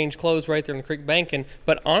 Change clothes right there in the creek bank.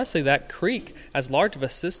 But honestly, that creek, as large of a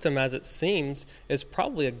system as it seems, is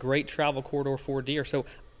probably a great travel corridor for deer. So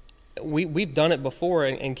we've done it before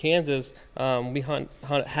in Kansas. We have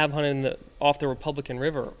hunted off the Republican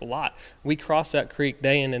River a lot. We cross that creek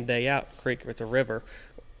day in and day out. It's a river.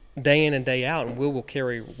 Day in and day out, and we will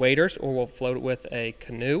carry waders or we'll float it with a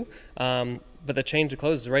canoe. But the change of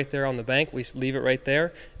clothes is right there on the bank. We leave it right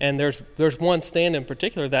there. And there's one stand in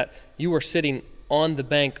particular that you were sitting on the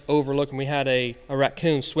bank overlooking. We had a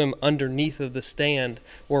raccoon swim underneath of the stand,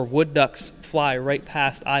 or wood ducks fly right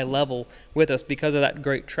past eye level with us because of that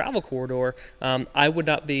great travel corridor. I would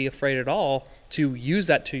not be afraid at all to use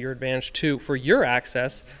that to your advantage for your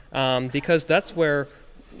access, because that's where,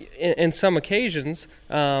 in some occasions,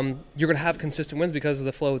 you're going to have consistent winds because of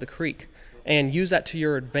the flow of the creek. And use that to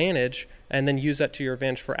your advantage, and then use that to your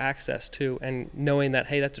advantage for access too. And knowing that,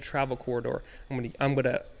 hey, that's a travel corridor. I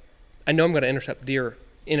know I'm going to intercept deer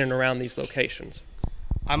in and around these locations.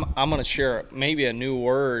 I'm going to share maybe a new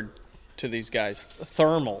word to these guys: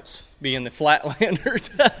 thermals, being the flatlanders.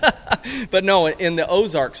 But no, in the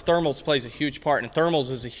Ozarks, thermals plays a huge part, and thermals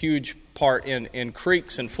is a huge part in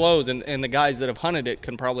creeks and flows. And the guys that have hunted it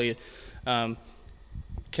can probably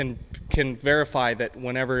can verify that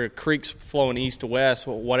whenever a creek's flowing east to west,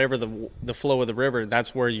 whatever the flow of the river,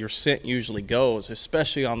 that's where your scent usually goes,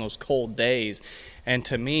 especially on those cold days. And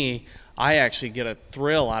to me, I actually get a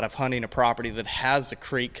thrill out of hunting a property that has a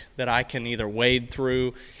creek that I can either wade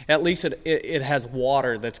through. At least it has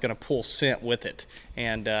water that's going to pull scent with it.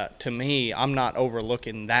 And to me, I'm not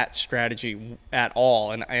overlooking that strategy at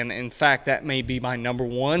all. And in fact, that may be my number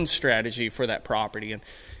one strategy for that property. And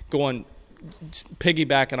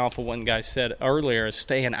piggybacking off of what one guy said earlier, is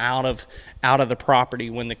staying out of the property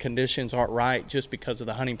when the conditions aren't right, just because of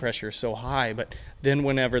the hunting pressure is so high. But then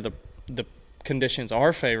whenever the conditions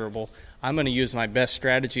are favorable, I'm going to use my best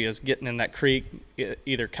strategy as getting in that creek,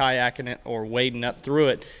 either kayaking it or wading up through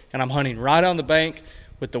it, and I'm hunting right on the bank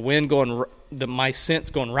with the wind going, my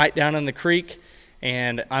scent's going right down in the creek,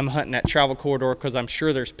 and I'm hunting that travel corridor because I'm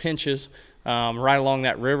sure there's pinches right along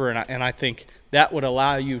that river, and I think that would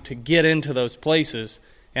allow you to get into those places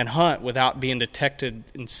and hunt without being detected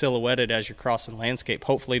and silhouetted as you're crossing landscape.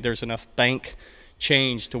 Hopefully there's enough bank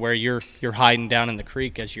change to where you're hiding down in the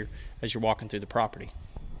creek as you're walking through the property.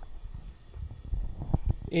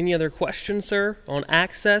 Any other questions, sir, on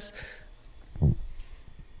access?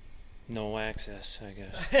 No access, I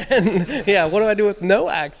guess. Yeah, what do I do with no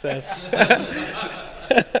access?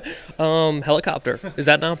 Helicopter. Is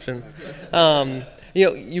that an option?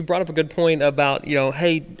 You brought up a good point about,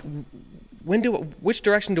 hey, which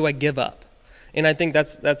direction do I give up? And I think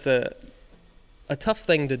that's a a tough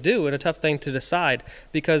thing to do and a tough thing to decide,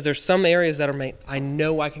 because there's some areas that are I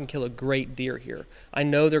know I can kill a great deer here. I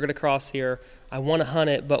know they're going to cross here. I want to hunt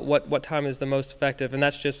it, but what time is the most effective? And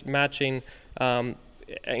that's just matching and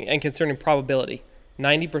concerning probability.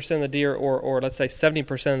 90% of the deer, or let's say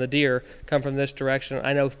 70% of the deer come from this direction.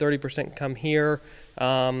 I know 30% come here.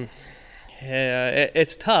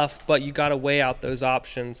 It's tough, but you got to weigh out those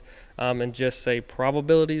options and just say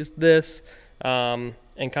probability is this.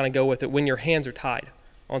 And kind of go with it when your hands are tied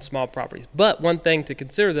on small properties. But one thing to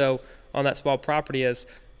consider, though, on that small property is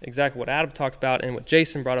exactly what Adam talked about and what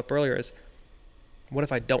Jason brought up earlier is, what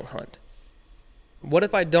if I don't hunt? What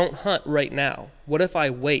if I don't hunt right now? What if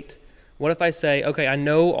I wait? What if I say, okay, I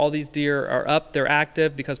know all these deer are up, they're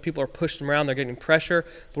active because people are pushing them around, they're getting pressure,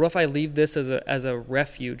 but what if I leave this as a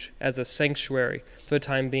refuge, as a sanctuary for the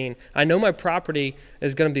time being? I know my property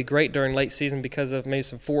is going to be great during late season because of maybe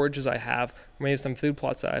some forages I have, maybe some food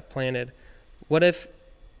plots that I've planted. What if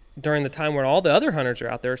during the time when all the other hunters are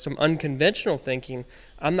out there, some unconventional thinking,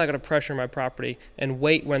 I'm not going to pressure my property and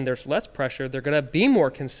wait when there's less pressure, they're going to be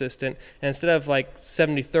more consistent, and instead of like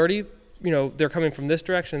 70-30, they're coming from this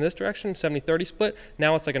direction and this direction, 70-30 split.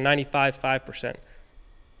 Now it's like a 95-5%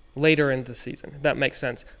 later in the season, if that makes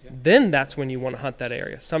sense. Yeah. Then that's when you want to hunt that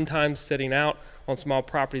area. Sometimes sitting out on small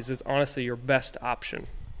properties is honestly your best option.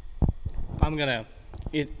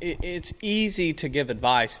 It's easy to give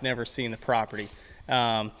advice, never seeing the property.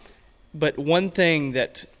 But one thing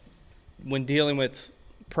that when dealing with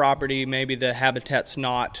property, maybe the habitat's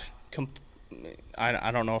not,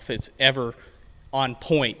 I don't know if it's ever on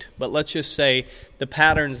point, but let's just say the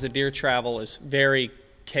patterns the deer travel is very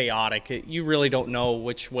chaotic. You really don't know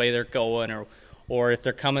which way they're going, or if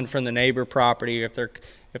they're coming from the neighbor property, or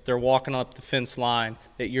if they're walking up the fence line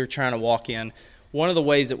that you're trying to walk in. One of the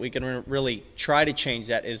ways that we can really try to change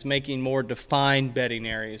that is making more defined bedding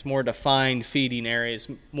areas, more defined feeding areas,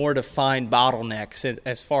 more defined bottlenecks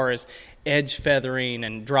as far as edge feathering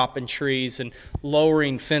and dropping trees and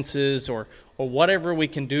lowering fences or whatever we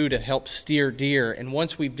can do to help steer deer. And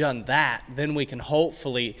once we've done that, then we can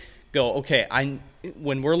hopefully go, okay,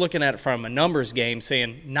 when we're looking at it from a numbers game,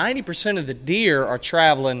 saying 90% of the deer are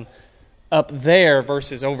traveling up there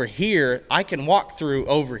versus over here, I can walk through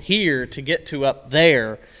over here to get to up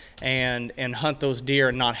there and hunt those deer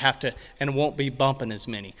and not have to, and won't be bumping as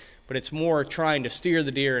many. But it's more trying to steer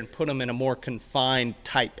the deer and put them in a more confined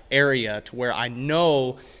type area to where I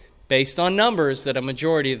know, based on numbers, that a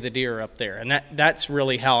majority of the deer are up there. And that's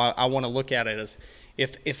really how I want to look at it. Is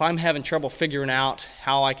if I'm having trouble figuring out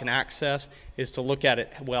how I can access, is to look at it,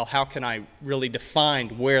 well, how can I really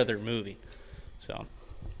define where they're moving? So,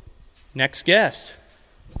 next guest.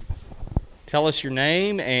 Tell us your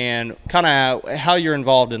name and kind of how you're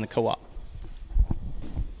involved in the co-op.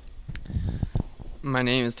 My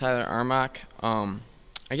name is Tyler Armach.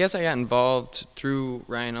 I guess I got involved through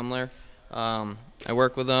Ryan Umler. I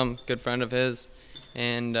work with him, good friend of his,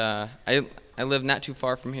 and I live not too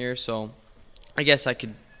far from here, so I guess I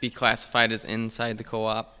could be classified as inside the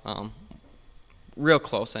co-op, real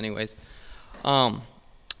close anyways.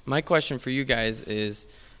 My question for you guys is,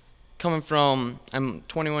 I'm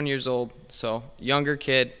 21 years old, so younger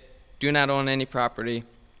kid, do not own any property.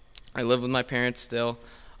 I live with my parents still.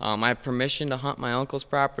 I have permission to hunt my uncle's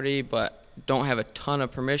property, but don't have a ton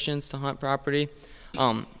of permissions to hunt property.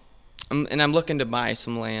 And I'm looking to buy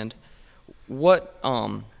some land. What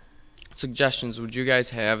suggestions would you guys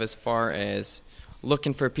have as far as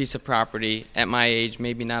looking for a piece of property at my age,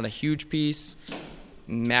 maybe not a huge piece,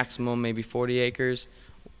 maximum maybe 40 acres?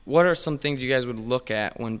 What are some things you guys would look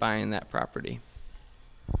at when buying that property?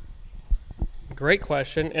 Great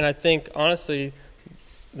question, and I think, honestly,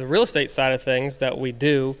 the real estate side of things that we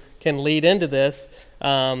do can lead into this,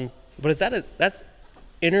 but that's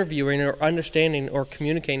interviewing or understanding or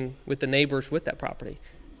communicating with the neighbors with that property.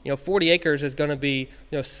 40 acres is going to be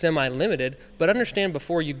semi-limited, but understand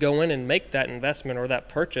before you go in and make that investment or that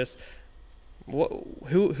purchase,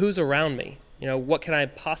 who's around me? What can I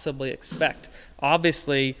possibly expect?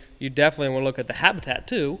 Obviously, you definitely want to look at the habitat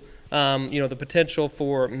too, the potential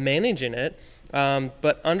for managing it,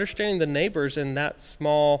 but understanding the neighbors in that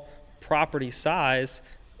small property size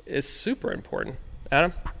is super important.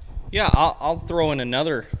 Adam? Yeah, I'll throw in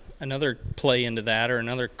another play into that, or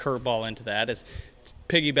another curveball into that, is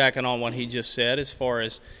piggybacking on what he just said as far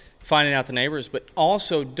as finding out the neighbors, but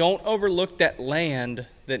also don't overlook that land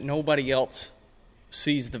that nobody else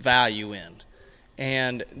sees the value in.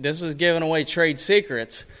 And this is giving away trade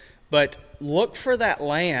secrets, but look for that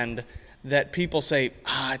land that people say,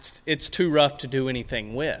 it's too rough to do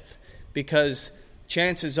anything with. Because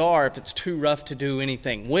chances are, if it's too rough to do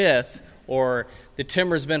anything with, or the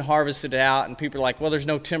timber's been harvested out and people are like, well, there's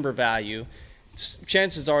no timber value.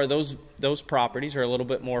 Chances are those properties are a little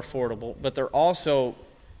bit more affordable, but they're also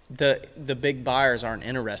the big buyers aren't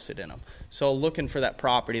interested in them. So looking for that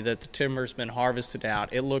property that the timber's been harvested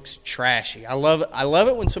out, it looks trashy. I love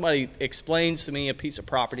it when somebody explains to me a piece of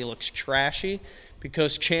property looks trashy,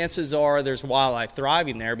 because chances are there's wildlife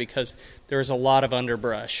thriving there because there's a lot of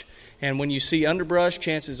underbrush. And when you see underbrush,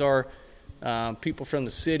 chances are people from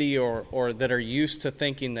the city or that are used to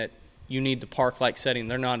thinking that you need the park-like setting,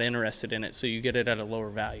 they're not interested in it, so you get it at a lower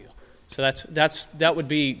value. So that would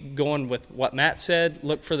be going with what Matt said,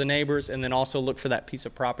 look for the neighbors, and then also look for that piece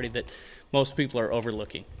of property that most people are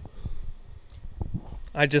overlooking.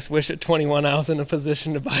 I just wish at 21 I was in a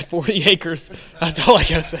position to buy 40 acres. That's all I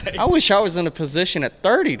got to say. I wish I was in a position at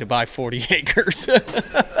 30 to buy 40 acres.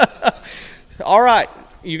 All right.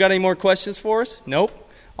 You got any more questions for us?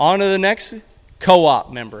 Nope. On to the next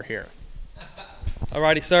co-op member here. All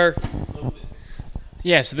righty, sir.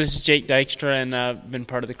 Yeah, so this is Jake Dykstra, and I've been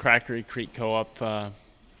part of the Crockery Creek Co-op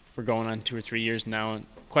for going on 2 or 3 years now. And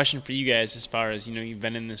question for you guys, as far as, you've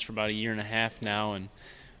been in this for about a year and a half now, and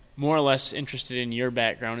more or less interested in your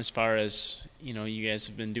background as far as, you guys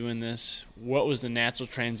have been doing this. What was the natural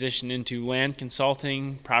transition into land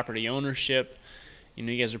consulting, property ownership?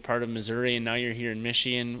 You guys are part of Missouri, and now you're here in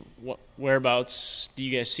Michigan. Whereabouts do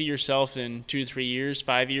you guys see yourself in 2 to 3 years,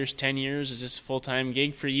 5 years, 10 years? Is this a full-time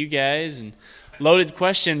gig for you guys? And loaded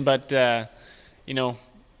question, but,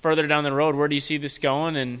 further down the road, where do you see this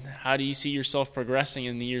going, and how do you see yourself progressing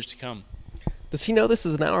in the years to come? Does he know this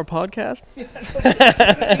is an hour podcast?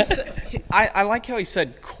 I like how he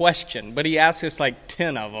said question, but he asked us like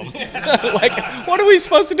 10 of them. Like, what are we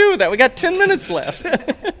supposed to do with that? We got 10 minutes left.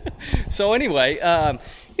 So anyway,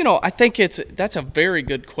 I think that's a very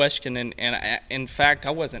good question, and in fact,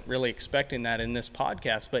 I wasn't really expecting that in this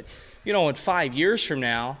podcast. But in 5 years from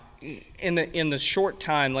now, in the short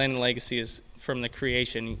time Land and Legacy is from the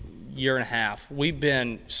creation, year and a half, we've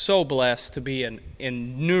been so blessed to be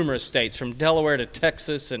in numerous states, from Delaware to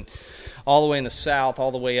Texas and all the way in the south,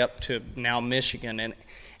 all the way up to now Michigan.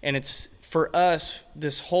 And it's, for us,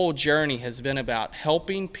 this whole journey has been about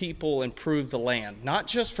helping people improve the land, not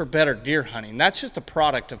just for better deer hunting. That's just a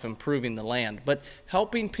product of improving the land, but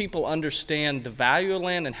helping people understand the value of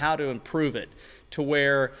land and how to improve it, to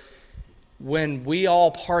where when we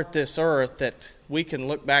all part this earth, that we can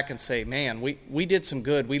look back and say, man, we did some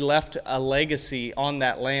good. We left a legacy on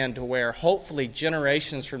that land to where hopefully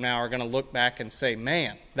generations from now are going to look back and say,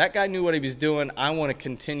 man, that guy knew what he was doing. I want to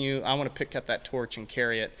continue. I want to pick up that torch and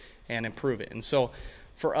carry it and improve it. And so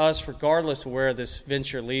for us, regardless of where this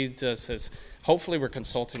venture leads us, is hopefully we're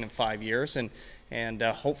consulting in 5 years, and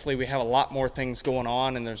hopefully we have a lot more things going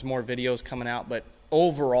on and there's more videos coming out. But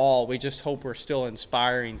overall, we just hope we're still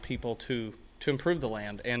inspiring people to improve the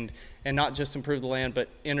land, and not just improve the land, but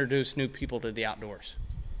introduce new people to the outdoors.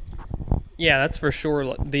 Yeah, that's for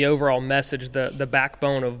sure the overall message, the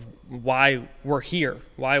backbone of why we're here,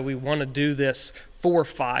 why we want to do this 4,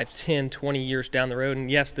 5, 10, 20 years down the road. And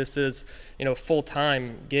yes, this is, a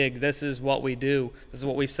full-time gig. This is what we do. This is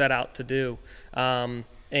what we set out to do.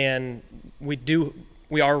 And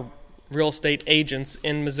we are real estate agents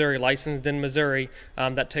in Missouri, licensed in Missouri.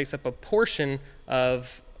 That takes up a portion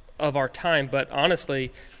of our time, but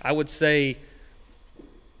honestly, I would say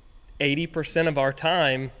 80% of our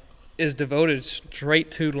time is devoted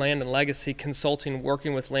straight to land and legacy consulting,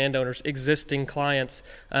 working with landowners, existing clients,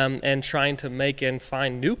 and trying to make and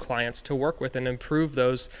find new clients to work with and improve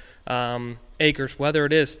those acres, whether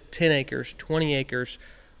it is 10 acres, 20 acres,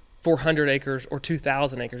 400 acres, or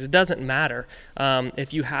 2,000 acres. It doesn't matter.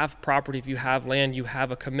 If you have property, if you have land, you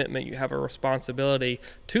have a commitment, you have a responsibility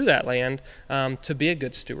to that land to be a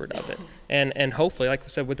good steward of it. And hopefully, like I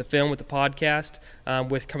said, with the film, with the podcast,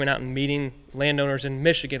 with coming out and meeting landowners in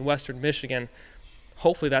Michigan, Western Michigan,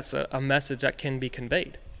 hopefully that's a message that can be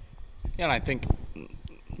conveyed. Yeah, and I think,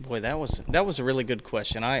 boy, that was a really good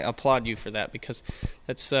question. I applaud you for that, because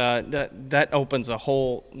that's that opens a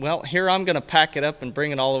whole. Well, here I'm going to pack it up and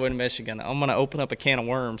bring it all the way to Michigan. I'm going to open up a can of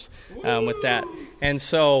worms with that. And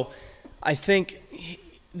so, I think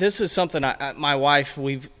this is something my wife,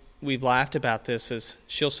 we've laughed about this. Is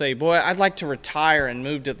she'll say, "Boy, I'd like to retire and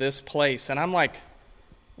move to this place," and I'm like,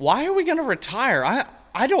 "Why are we going to retire?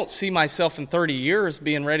 I don't see myself in 30 years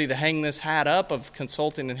being ready to hang this hat up of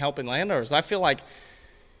consulting and helping landowners." I feel like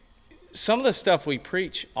some of the stuff we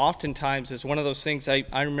preach oftentimes is one of those things. I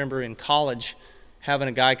remember in college having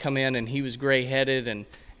a guy come in, and he was gray-headed, and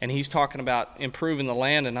he's talking about improving the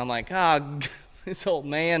land, and I'm like, this old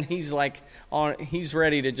man, he's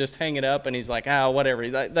ready to just hang it up, and he's like, whatever.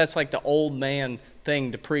 That's like the old man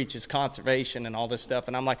thing to preach is conservation and all this stuff.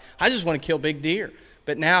 And I'm like, I just want to kill big deer.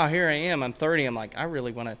 But now here I am, I'm 30, I'm like, I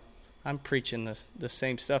really want to, I'm preaching the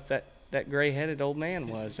same stuff that gray-headed old man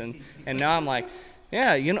was. And now I'm like,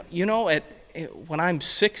 yeah, when I'm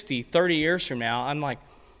 60, 30 years from now, I'm like,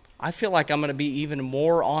 I feel like I'm going to be even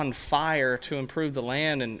more on fire to improve the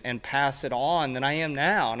land and pass it on than I am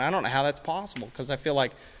now. And I don't know how that's possible, because I feel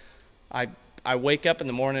like I wake up in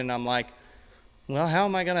the morning and I'm like, well, how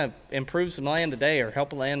am I going to improve some land today or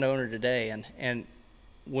help a landowner today? And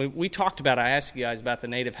when we talked about, I asked you guys about the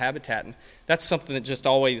native habitat, and that's something that just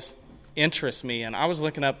always interests me. And I was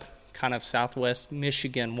looking up kind of southwest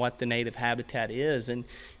Michigan what the native habitat is. And,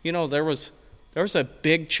 there was a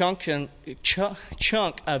big chunk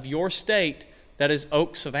of your state that is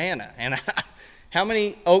oak savanna. And how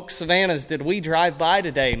many oak savannas did we drive by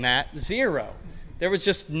today, Matt? 0. There was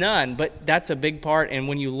just none, but that's a big part. And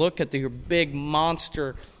when you look at the big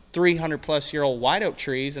monster 300-plus-year-old white oak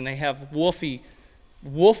trees, and they have woolfy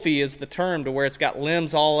is the term, to where it's got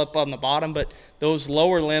limbs all up on the bottom, but those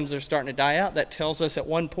lower limbs are starting to die out. That tells us at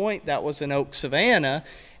one point that was an oak savanna,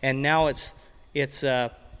 and now it's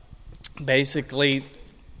basically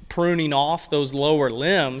pruning off those lower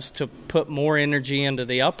limbs to put more energy into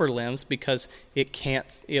the upper limbs, because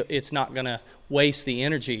it's not going to waste the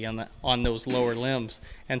energy on those lower limbs.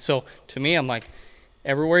 And so to me, I'm like,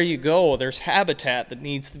 everywhere you go, there's habitat that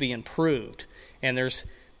needs to be improved, and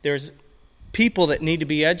there's people that need to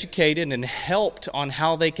be educated and helped on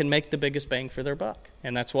how they can make the biggest bang for their buck.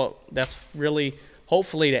 And that's really,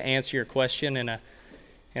 hopefully, to answer your question in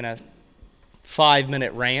a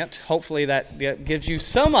 5-minute rant. Hopefully that gives you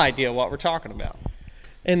some idea what we're talking about.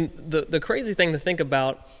 And the crazy thing to think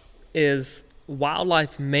about is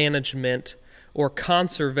wildlife management or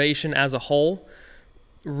conservation as a whole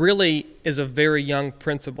really is a very young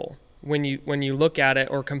principle when you look at it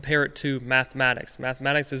or compare it to mathematics.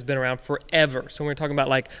 Mathematics has been around forever. So when we're talking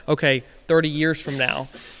about 30 years from now,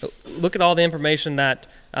 look at all the information that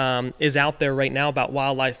is out there right now about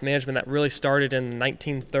wildlife management that really started in the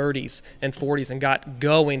 1930s and 40s and got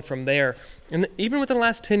going from there. And even within the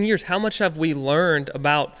last 10 years, how much have we learned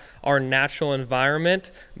about our natural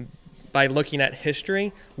environment by looking at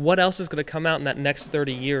history? What else is going to come out in that next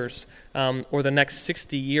 30 years or the next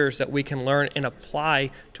 60 years that we can learn and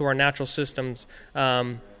apply to our natural systems?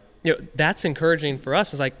 That's encouraging for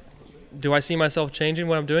us. It's like, do I see myself changing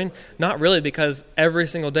what I'm doing? Not really, because every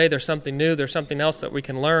single day there's something new, there's something else that we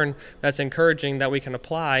can learn that's encouraging that we can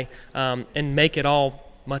apply and make it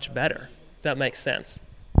all much better, if that makes sense.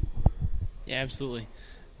 Yeah, absolutely.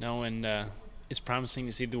 No, and it's promising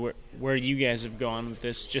to see where you guys have gone with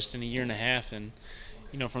this just in a year and a half. And,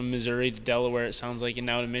 from Missouri to Delaware, it sounds like, and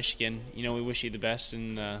now to Michigan. We wish you the best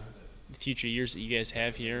in the future years that you guys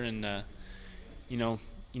have here. And, you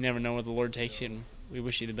never know where the Lord takes you, and we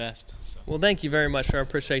wish you the best. So. Well, thank you very much, sir. I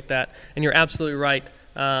appreciate that. And you're absolutely right.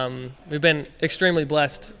 We've been extremely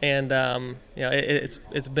blessed, and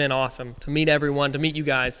it's been awesome to meet everyone, to meet you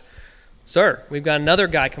guys. Sir, we've got another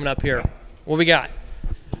guy coming up here. What we got?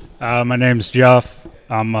 My name's Jeff.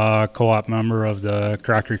 I'm a co-op member of the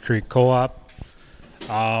Crockery Creek Co-op.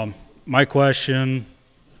 My question,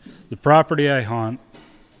 the property I hunt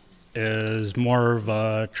is more of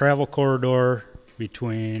a travel corridor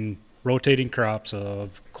between rotating crops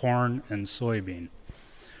of corn and soybean.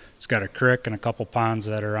 It's got a creek and a couple ponds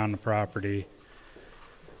that are on the property.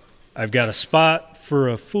 I've got a spot for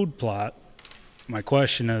a food plot. My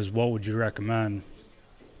question is, what would you recommend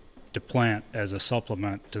to plant as a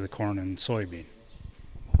supplement to the corn and soybean?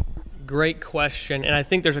 Great question. And I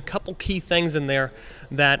think there's a couple key things in there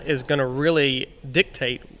that is going to really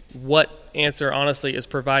dictate what answer honestly is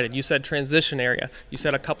provided. You said transition area. You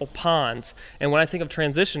said a couple ponds. And when I think of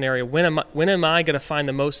transition area, when am I going to find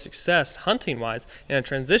the most success hunting-wise in a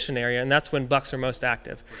transition area? And that's when bucks are most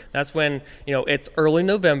active. That's when, it's early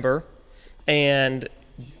November and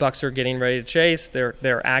bucks are getting ready to chase.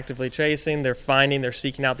 They're actively chasing. They're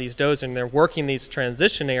seeking out these does, and they're working these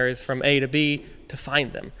transition areas from A to B to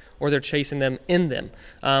find them, or they're chasing them in them.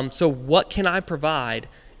 So what can I provide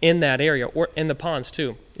in that area, or in the ponds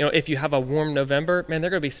too? If you have a warm November, man, they're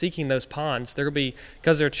going to be seeking those ponds. They're going to be,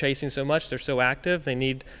 because they're chasing so much, they're so active. They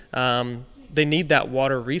need that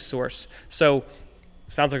water resource. So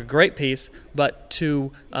sounds like a great piece. But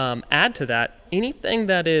to add to that, anything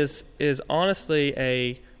that is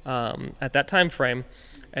honestly at that time frame,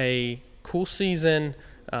 a cool season.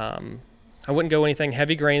 I wouldn't go anything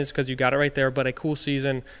heavy grains because you got it right there, but a cool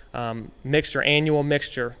season annual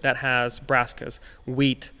mixture that has brassicas,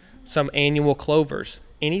 wheat, some annual clovers,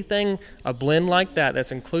 anything, a blend like that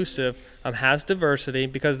that's inclusive, has diversity,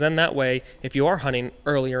 because then that way, if you are hunting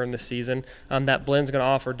earlier in the season, that blend's going to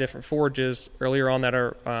offer different forages earlier on that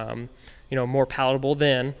are more palatable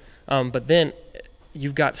then. But then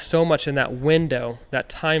you've got so much in that window, that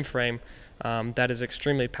time frame, that is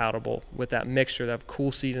extremely palatable with that mixture of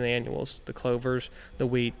cool season annuals, the clovers, the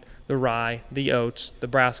wheat, the rye, the oats, the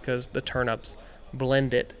brassicas, the turnips.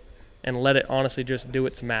 Blend it and let it honestly just do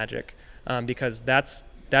its magic, because that's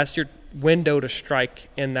your window to strike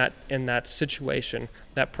in that situation,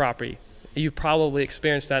 that property. You probably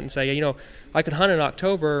experienced that and say, I could hunt in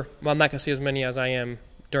October, well, I'm not going to see as many as I am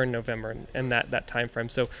during November and that time frame.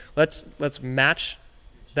 So let's match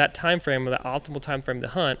that time frame, or that optimal time frame to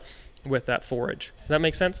hunt, with that forage. Does that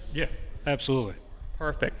make sense? Yeah, absolutely.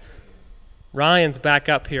 Perfect. Ryan's back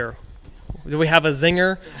up here. Do we have a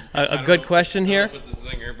zinger? A good question here? I don't know if it's a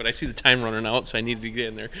zinger, but I see the time running out, so I need to get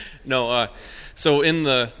in there. No, so in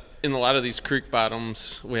a lot of these creek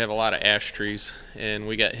bottoms, we have a lot of ash trees, and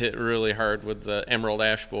we got hit really hard with the emerald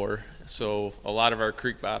ash borer. So a lot of our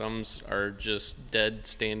creek bottoms are just dead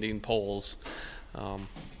standing poles.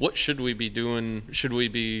 What should we be doing? Should we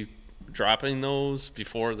be dropping those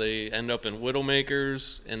before they end up in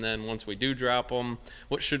widowmakers? And then once we do drop them,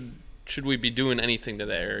 what should we be doing anything to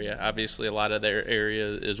that area? Obviously, a lot of their area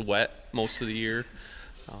is wet most of the year.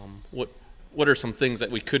 What are some things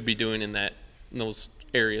that we could be doing in those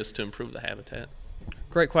areas to improve the habitat?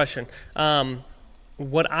 Great question.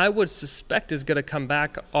 What I would suspect is going to come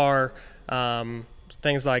back are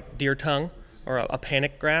things like deer tongue, or a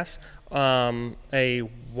panic grass, river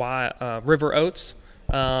oats,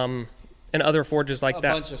 and other forages like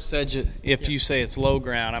that. A bunch of sedge. If you say it's low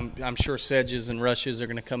ground, I'm sure sedges and rushes are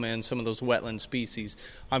going to come in, some of those wetland species.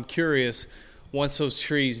 I'm curious, once those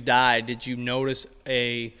trees died, did you notice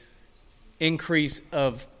a increase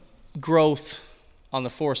of growth on the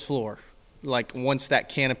forest floor? Like once that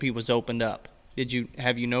canopy was opened up,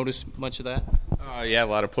 have you noticed much of that? Yeah, a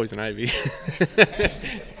lot of poison ivy.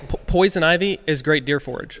 Poison ivy is great deer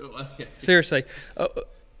forage. Seriously.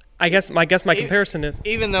 I guess my comparison is,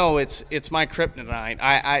 even though it's my kryptonite,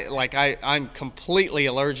 I'm completely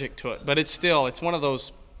allergic to it, but it's one of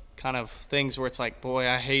those kind of things where it's like, boy,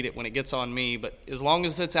 I hate it when it gets on me, but as long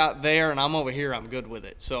as it's out there and I'm over here, I'm good with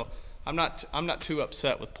it. So I'm not too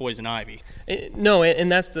upset with poison ivy. No,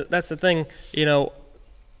 and that's the thing.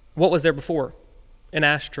 What was there before? An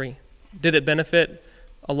ash tree. Did it benefit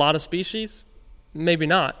a lot of species? Maybe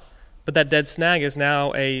not. But that dead snag is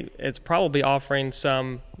now it's probably offering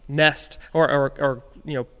some nest or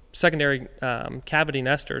secondary cavity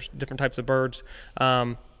nesters, different types of birds,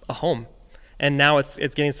 a home. And now it's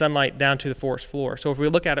getting sunlight down to the forest floor. So if we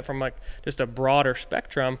look at it from just a broader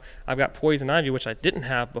spectrum, I've got poison ivy, which I didn't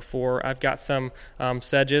have before. I've got some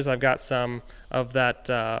sedges. I've got some of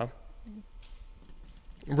that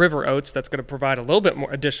river oats that's going to provide a little bit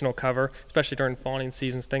more additional cover, especially during fawning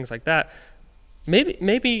seasons, things like that.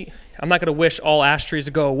 Maybe I'm not going to wish all ash trees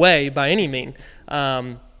to go away by any means,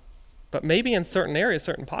 but maybe in certain areas,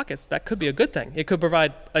 certain pockets, that could be a good thing. It could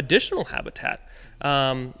provide additional habitat.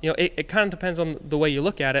 It kind of depends on the way you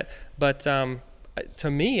look at it, but to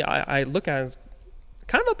me, I look at it as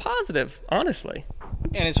kind of a positive, honestly.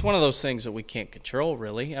 And it's one of those things that we can't control,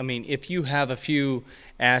 really. I mean, if you have a few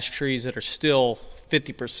ash trees that are still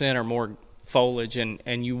 50% or more foliage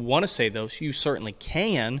and you want to save those, you certainly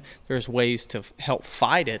can. There's ways to help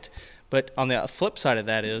fight it. But on the flip side of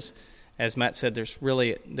that is, as Matt said,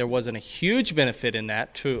 there wasn't a huge benefit in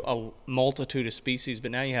that to a multitude of species,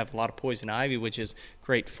 but now you have a lot of poison ivy, which is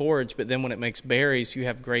great forage, but then when it makes berries, you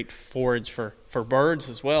have great forage for birds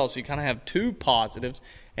as well, so you kind of have two positives,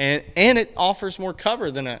 and it offers more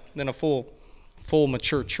cover than a full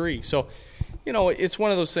mature tree. So, it's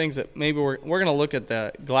one of those things that maybe we're going to look at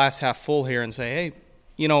the glass half full here and say, hey,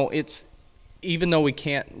 it's, even though we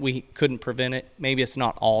couldn't prevent it, maybe it's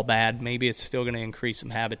not all bad. Maybe it's still going to increase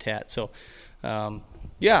some habitat. So, I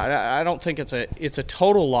don't think it's a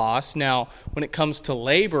total loss. Now, when it comes to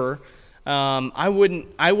labor, I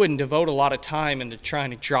wouldn't devote a lot of time into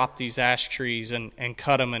trying to drop these ash trees and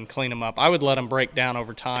cut them and clean them up. I would let them break down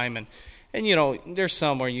over time, and there's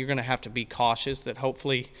some where you're going to have to be cautious. That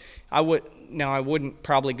hopefully, I wouldn't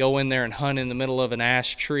probably go in there and hunt in the middle of an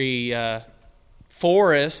ash tree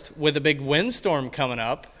forest with a big windstorm coming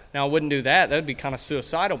up. Now, I wouldn't do that. That would be kind of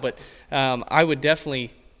suicidal, but I would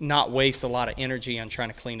definitely not waste a lot of energy on trying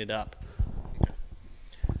to clean it up.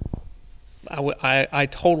 I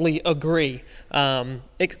totally agree.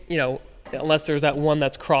 unless there's that one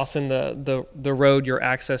that's crossing the road, your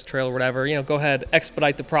access trail or whatever, go ahead,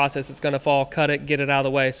 expedite the process. It's going to fall, cut it, get it out of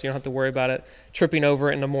the way so you don't have to worry about it tripping over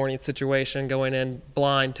it in a morning situation, going in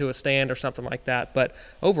blind to a stand or something like that. But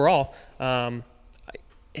overall,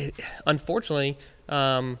 unfortunately,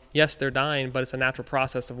 yes, they're dying, but it's a natural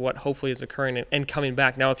process of what hopefully is occurring and coming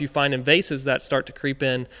back. Now, if you find invasives that start to creep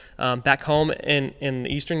in back home in the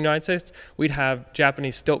eastern United States, we'd have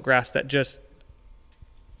Japanese stilt grass that just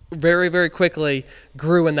very, very quickly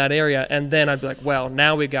grew in that area, and then I'd be like, well,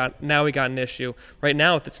 now we got an issue. Right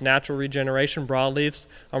now, if it's natural regeneration, broadleafs,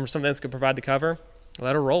 or something that's going to provide the cover,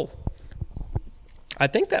 let her roll. I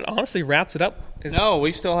think that honestly wraps it up. No,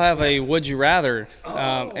 we still have a would you rather,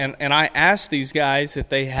 and I asked these guys if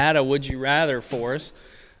they had a would you rather for us,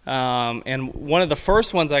 and one of the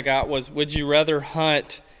first ones I got was, would you rather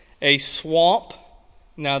hunt a swamp?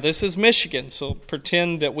 Now this is Michigan, so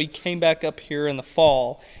pretend that we came back up here in the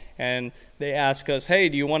fall, and they ask us, hey,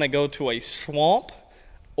 do you want to go to a swamp,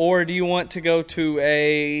 or do you want to go to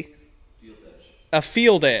a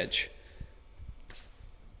field edge?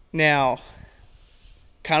 Now,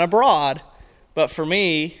 kind of broad, but for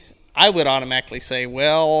me, I would automatically say,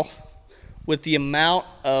 well, with the amount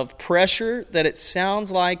of pressure that it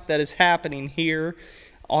sounds like that is happening here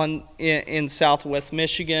in southwest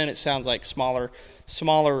Michigan, it sounds like smaller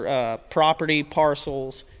property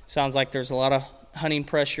parcels, sounds like there's a lot of hunting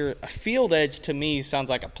pressure. A field edge to me sounds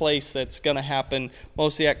like a place that's going to happen.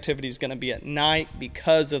 Most of the activity is going to be at night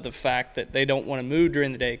because of the fact that they don't want to move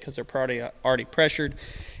during the day because they're already pressured.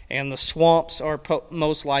 And the swamps are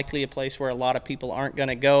most likely a place where a lot of people aren't going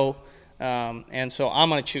to go. And so I'm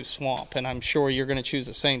going to choose swamp, and I'm sure you're going to choose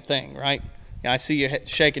the same thing, right? I see you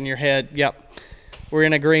shaking your head. Yep, we're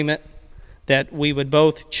in agreement that we would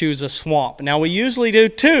both choose a swamp. Now, we usually do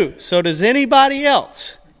too. So does anybody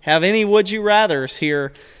else have any would you rathers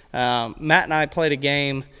here? Matt and I played a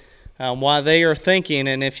game while they are thinking,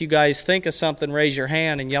 and if you guys think of something, raise your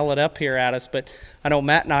hand and yell it up here at us. But I know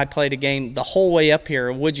Matt and I played a game the whole way up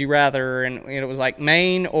here, would you rather, and it was like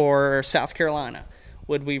Maine or South Carolina.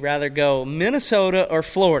 Would we rather go Minnesota or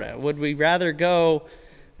Florida? Would we rather go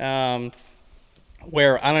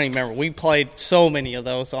where, I don't even remember. We played so many of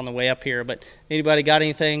those on the way up here, but anybody got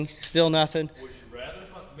anything? Still nothing? Would you rather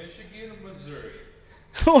hunt Michigan or Missouri?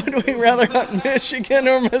 Would we rather hunt Michigan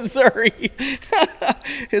or Missouri?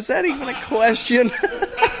 Is that even a question?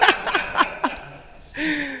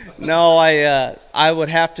 No, I would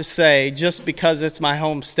have to say, just because it's my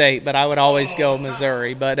home state, but I would always go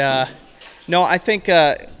Missouri. But no, I think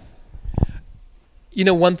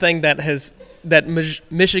one thing that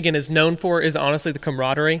Michigan is known for is honestly the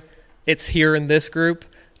camaraderie. It's here in this group.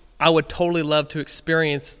 I would totally love to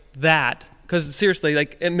experience that, because seriously,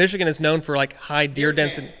 like Michigan is known for like high deer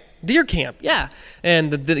density. Deer camp, yeah,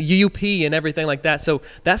 and the UUP and everything like that. So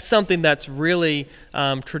that's something that's really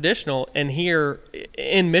traditional in here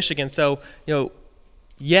in Michigan. So,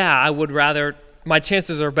 yeah, I would rather. My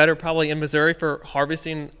chances are better probably in Missouri for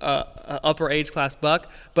harvesting a upper age class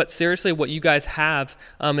buck. But seriously, what you guys have,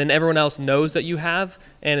 and everyone else knows that you have,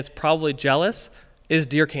 and it's probably jealous, is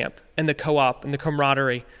deer camp and the co-op and the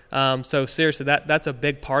camaraderie. So seriously, that's a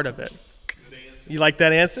big part of it. You like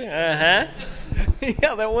that answer?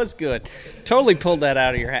 Yeah, that was good. Totally pulled that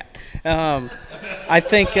out of your hat. I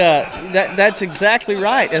think that's exactly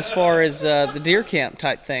right as far as the deer camp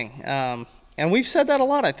type thing. And we've said that a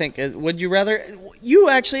lot, I think. Would you rather – you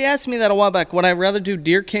actually asked me that a while back. Would I rather do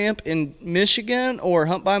deer camp in Michigan or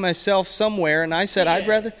hunt by myself somewhere? And I said I'd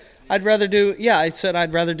rather do – yeah, I said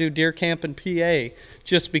I'd rather do deer camp in PA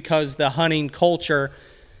just because the hunting culture,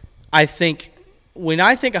 I think – when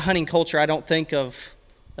I think of hunting culture, I don't think of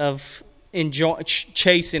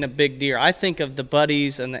chasing a big deer. I think of the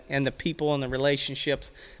buddies and the people and the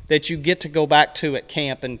relationships that you get to go back to at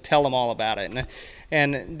camp and tell them all about it.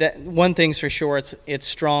 And that, one thing's for sure, it's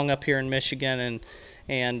strong up here in Michigan,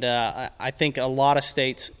 and I think a lot of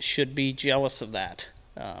states should be jealous of that.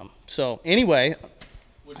 So anyway,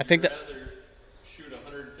 I think that. Would you rather shoot a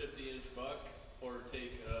 150-inch buck or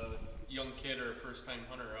take a young kid or a first-time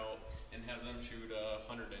hunter out and have them shoot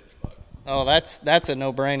a 100-inch buck? Oh, that's a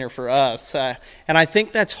no-brainer for us. And I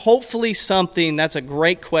think that's hopefully something, that's a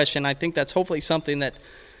great question. I think that's hopefully something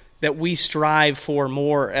that we strive for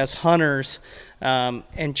more as hunters,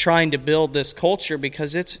 and trying to build this culture,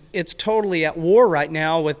 because it's totally at war right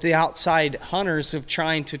now with the outside hunters of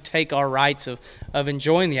trying to take our rights of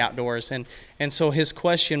enjoying the outdoors. And so his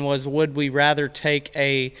question was, would we rather take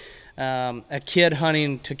a kid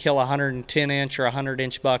hunting to kill a 110-inch or a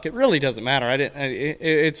 100-inch buck? It really doesn't matter.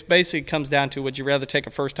 It's basically comes down to, would you rather take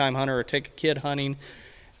a first-time hunter or take a kid hunting?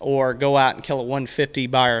 or go out and kill a 150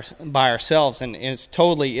 by ourselves. And it's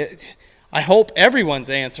totally I hope everyone's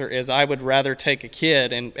answer is I would rather take a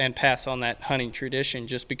kid and pass on that hunting tradition,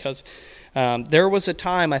 just because there was a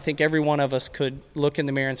time I think every one of us could look in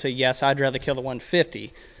the mirror and say, yes, I'd rather kill a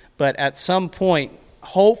 150. But at some point,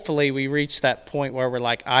 hopefully we reach that point where we're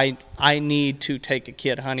like, I need to take a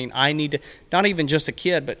kid hunting. I need to, not even just a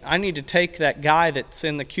kid, but I need to take that guy that's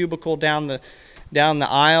in the cubicle down the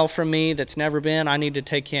aisle from me that's never been. I need to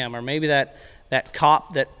take him. Or maybe that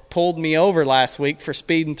cop that pulled me over last week for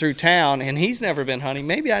speeding through town and he's never been hunting.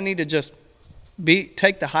 Maybe I need to just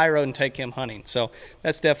take the high road and take him hunting. So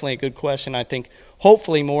that's definitely a good question. I think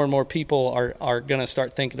hopefully more and more people are going to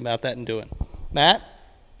start thinking about that and doing. Matt,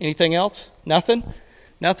 anything else? Nothing?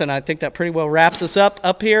 Nothing. I think that pretty well wraps us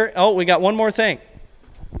up here. Oh, we got one more thing.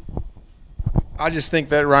 I just think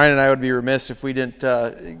that Ryan and I would be remiss if we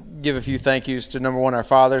didn't give a few thank yous to, number one, our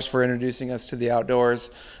fathers for introducing us to the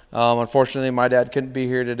outdoors. Unfortunately, my dad couldn't be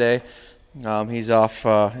here today. He's off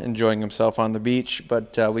enjoying himself on the beach,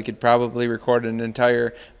 but we could probably record an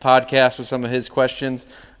entire podcast with some of his questions.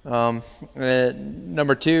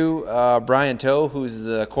 Number two, Brian Toe, who's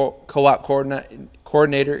the co-op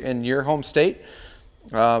coordinator in your home state.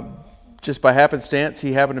 Just by happenstance,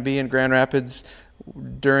 he happened to be in Grand Rapids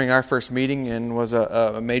during our first meeting and was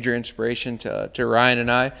a major inspiration to Ryan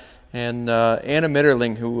and I. And Anna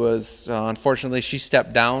Mitterling, who was, unfortunately, she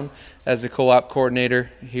stepped down as the co-op coordinator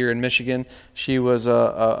here in Michigan. She was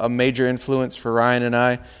a major influence for Ryan and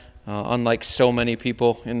I. Unlike so many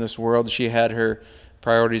people in this world, she had her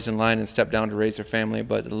priorities in line and stepped down to raise her family,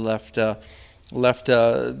 but left the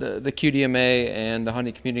QDMA and the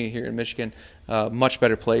hunting community here in Michigan much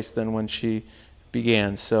better place than when she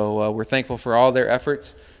began. So we're thankful for all their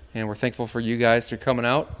efforts, and we're thankful for you guys for coming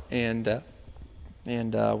out, and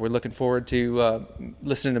we're looking forward to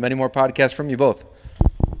listening to many more podcasts from you both.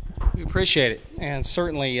 We appreciate it, and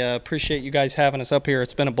certainly appreciate you guys having us up here.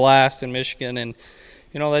 It's been a blast in Michigan, and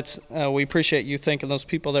we appreciate you thinking those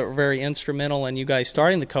people that were very instrumental in you guys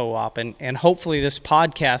starting the co-op, and hopefully this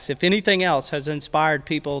podcast, if anything else, has inspired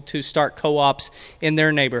people to start co-ops in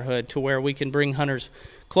their neighborhood to where we can bring hunters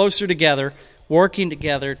closer together, working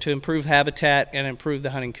together to improve habitat and improve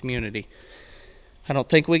the hunting community. I don't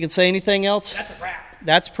think we can say anything else. That's a wrap.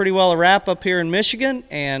 That's pretty well a wrap up here in Michigan,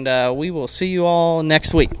 and we will see you all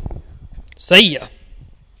next week. See ya.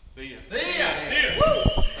 See ya. See ya.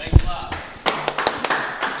 Woo! Thanks a lot.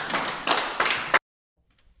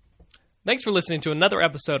 Thanks for listening to another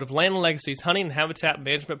episode of Land & Legacy's Hunting and Habitat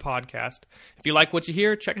Management Podcast. If you like what you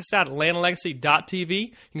hear, check us out at landandlegacy.tv.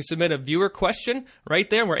 You can submit a viewer question right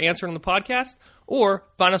there, and we're answering on the podcast, or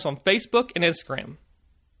find us on Facebook and Instagram.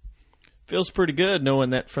 Feels pretty good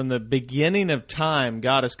knowing that from the beginning of time,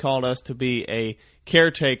 God has called us to be a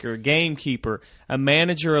caretaker, gamekeeper, a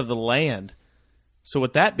manager of the land. So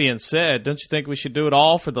with that being said, don't you think we should do it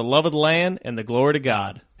all for the love of the land and the glory to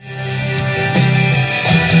God?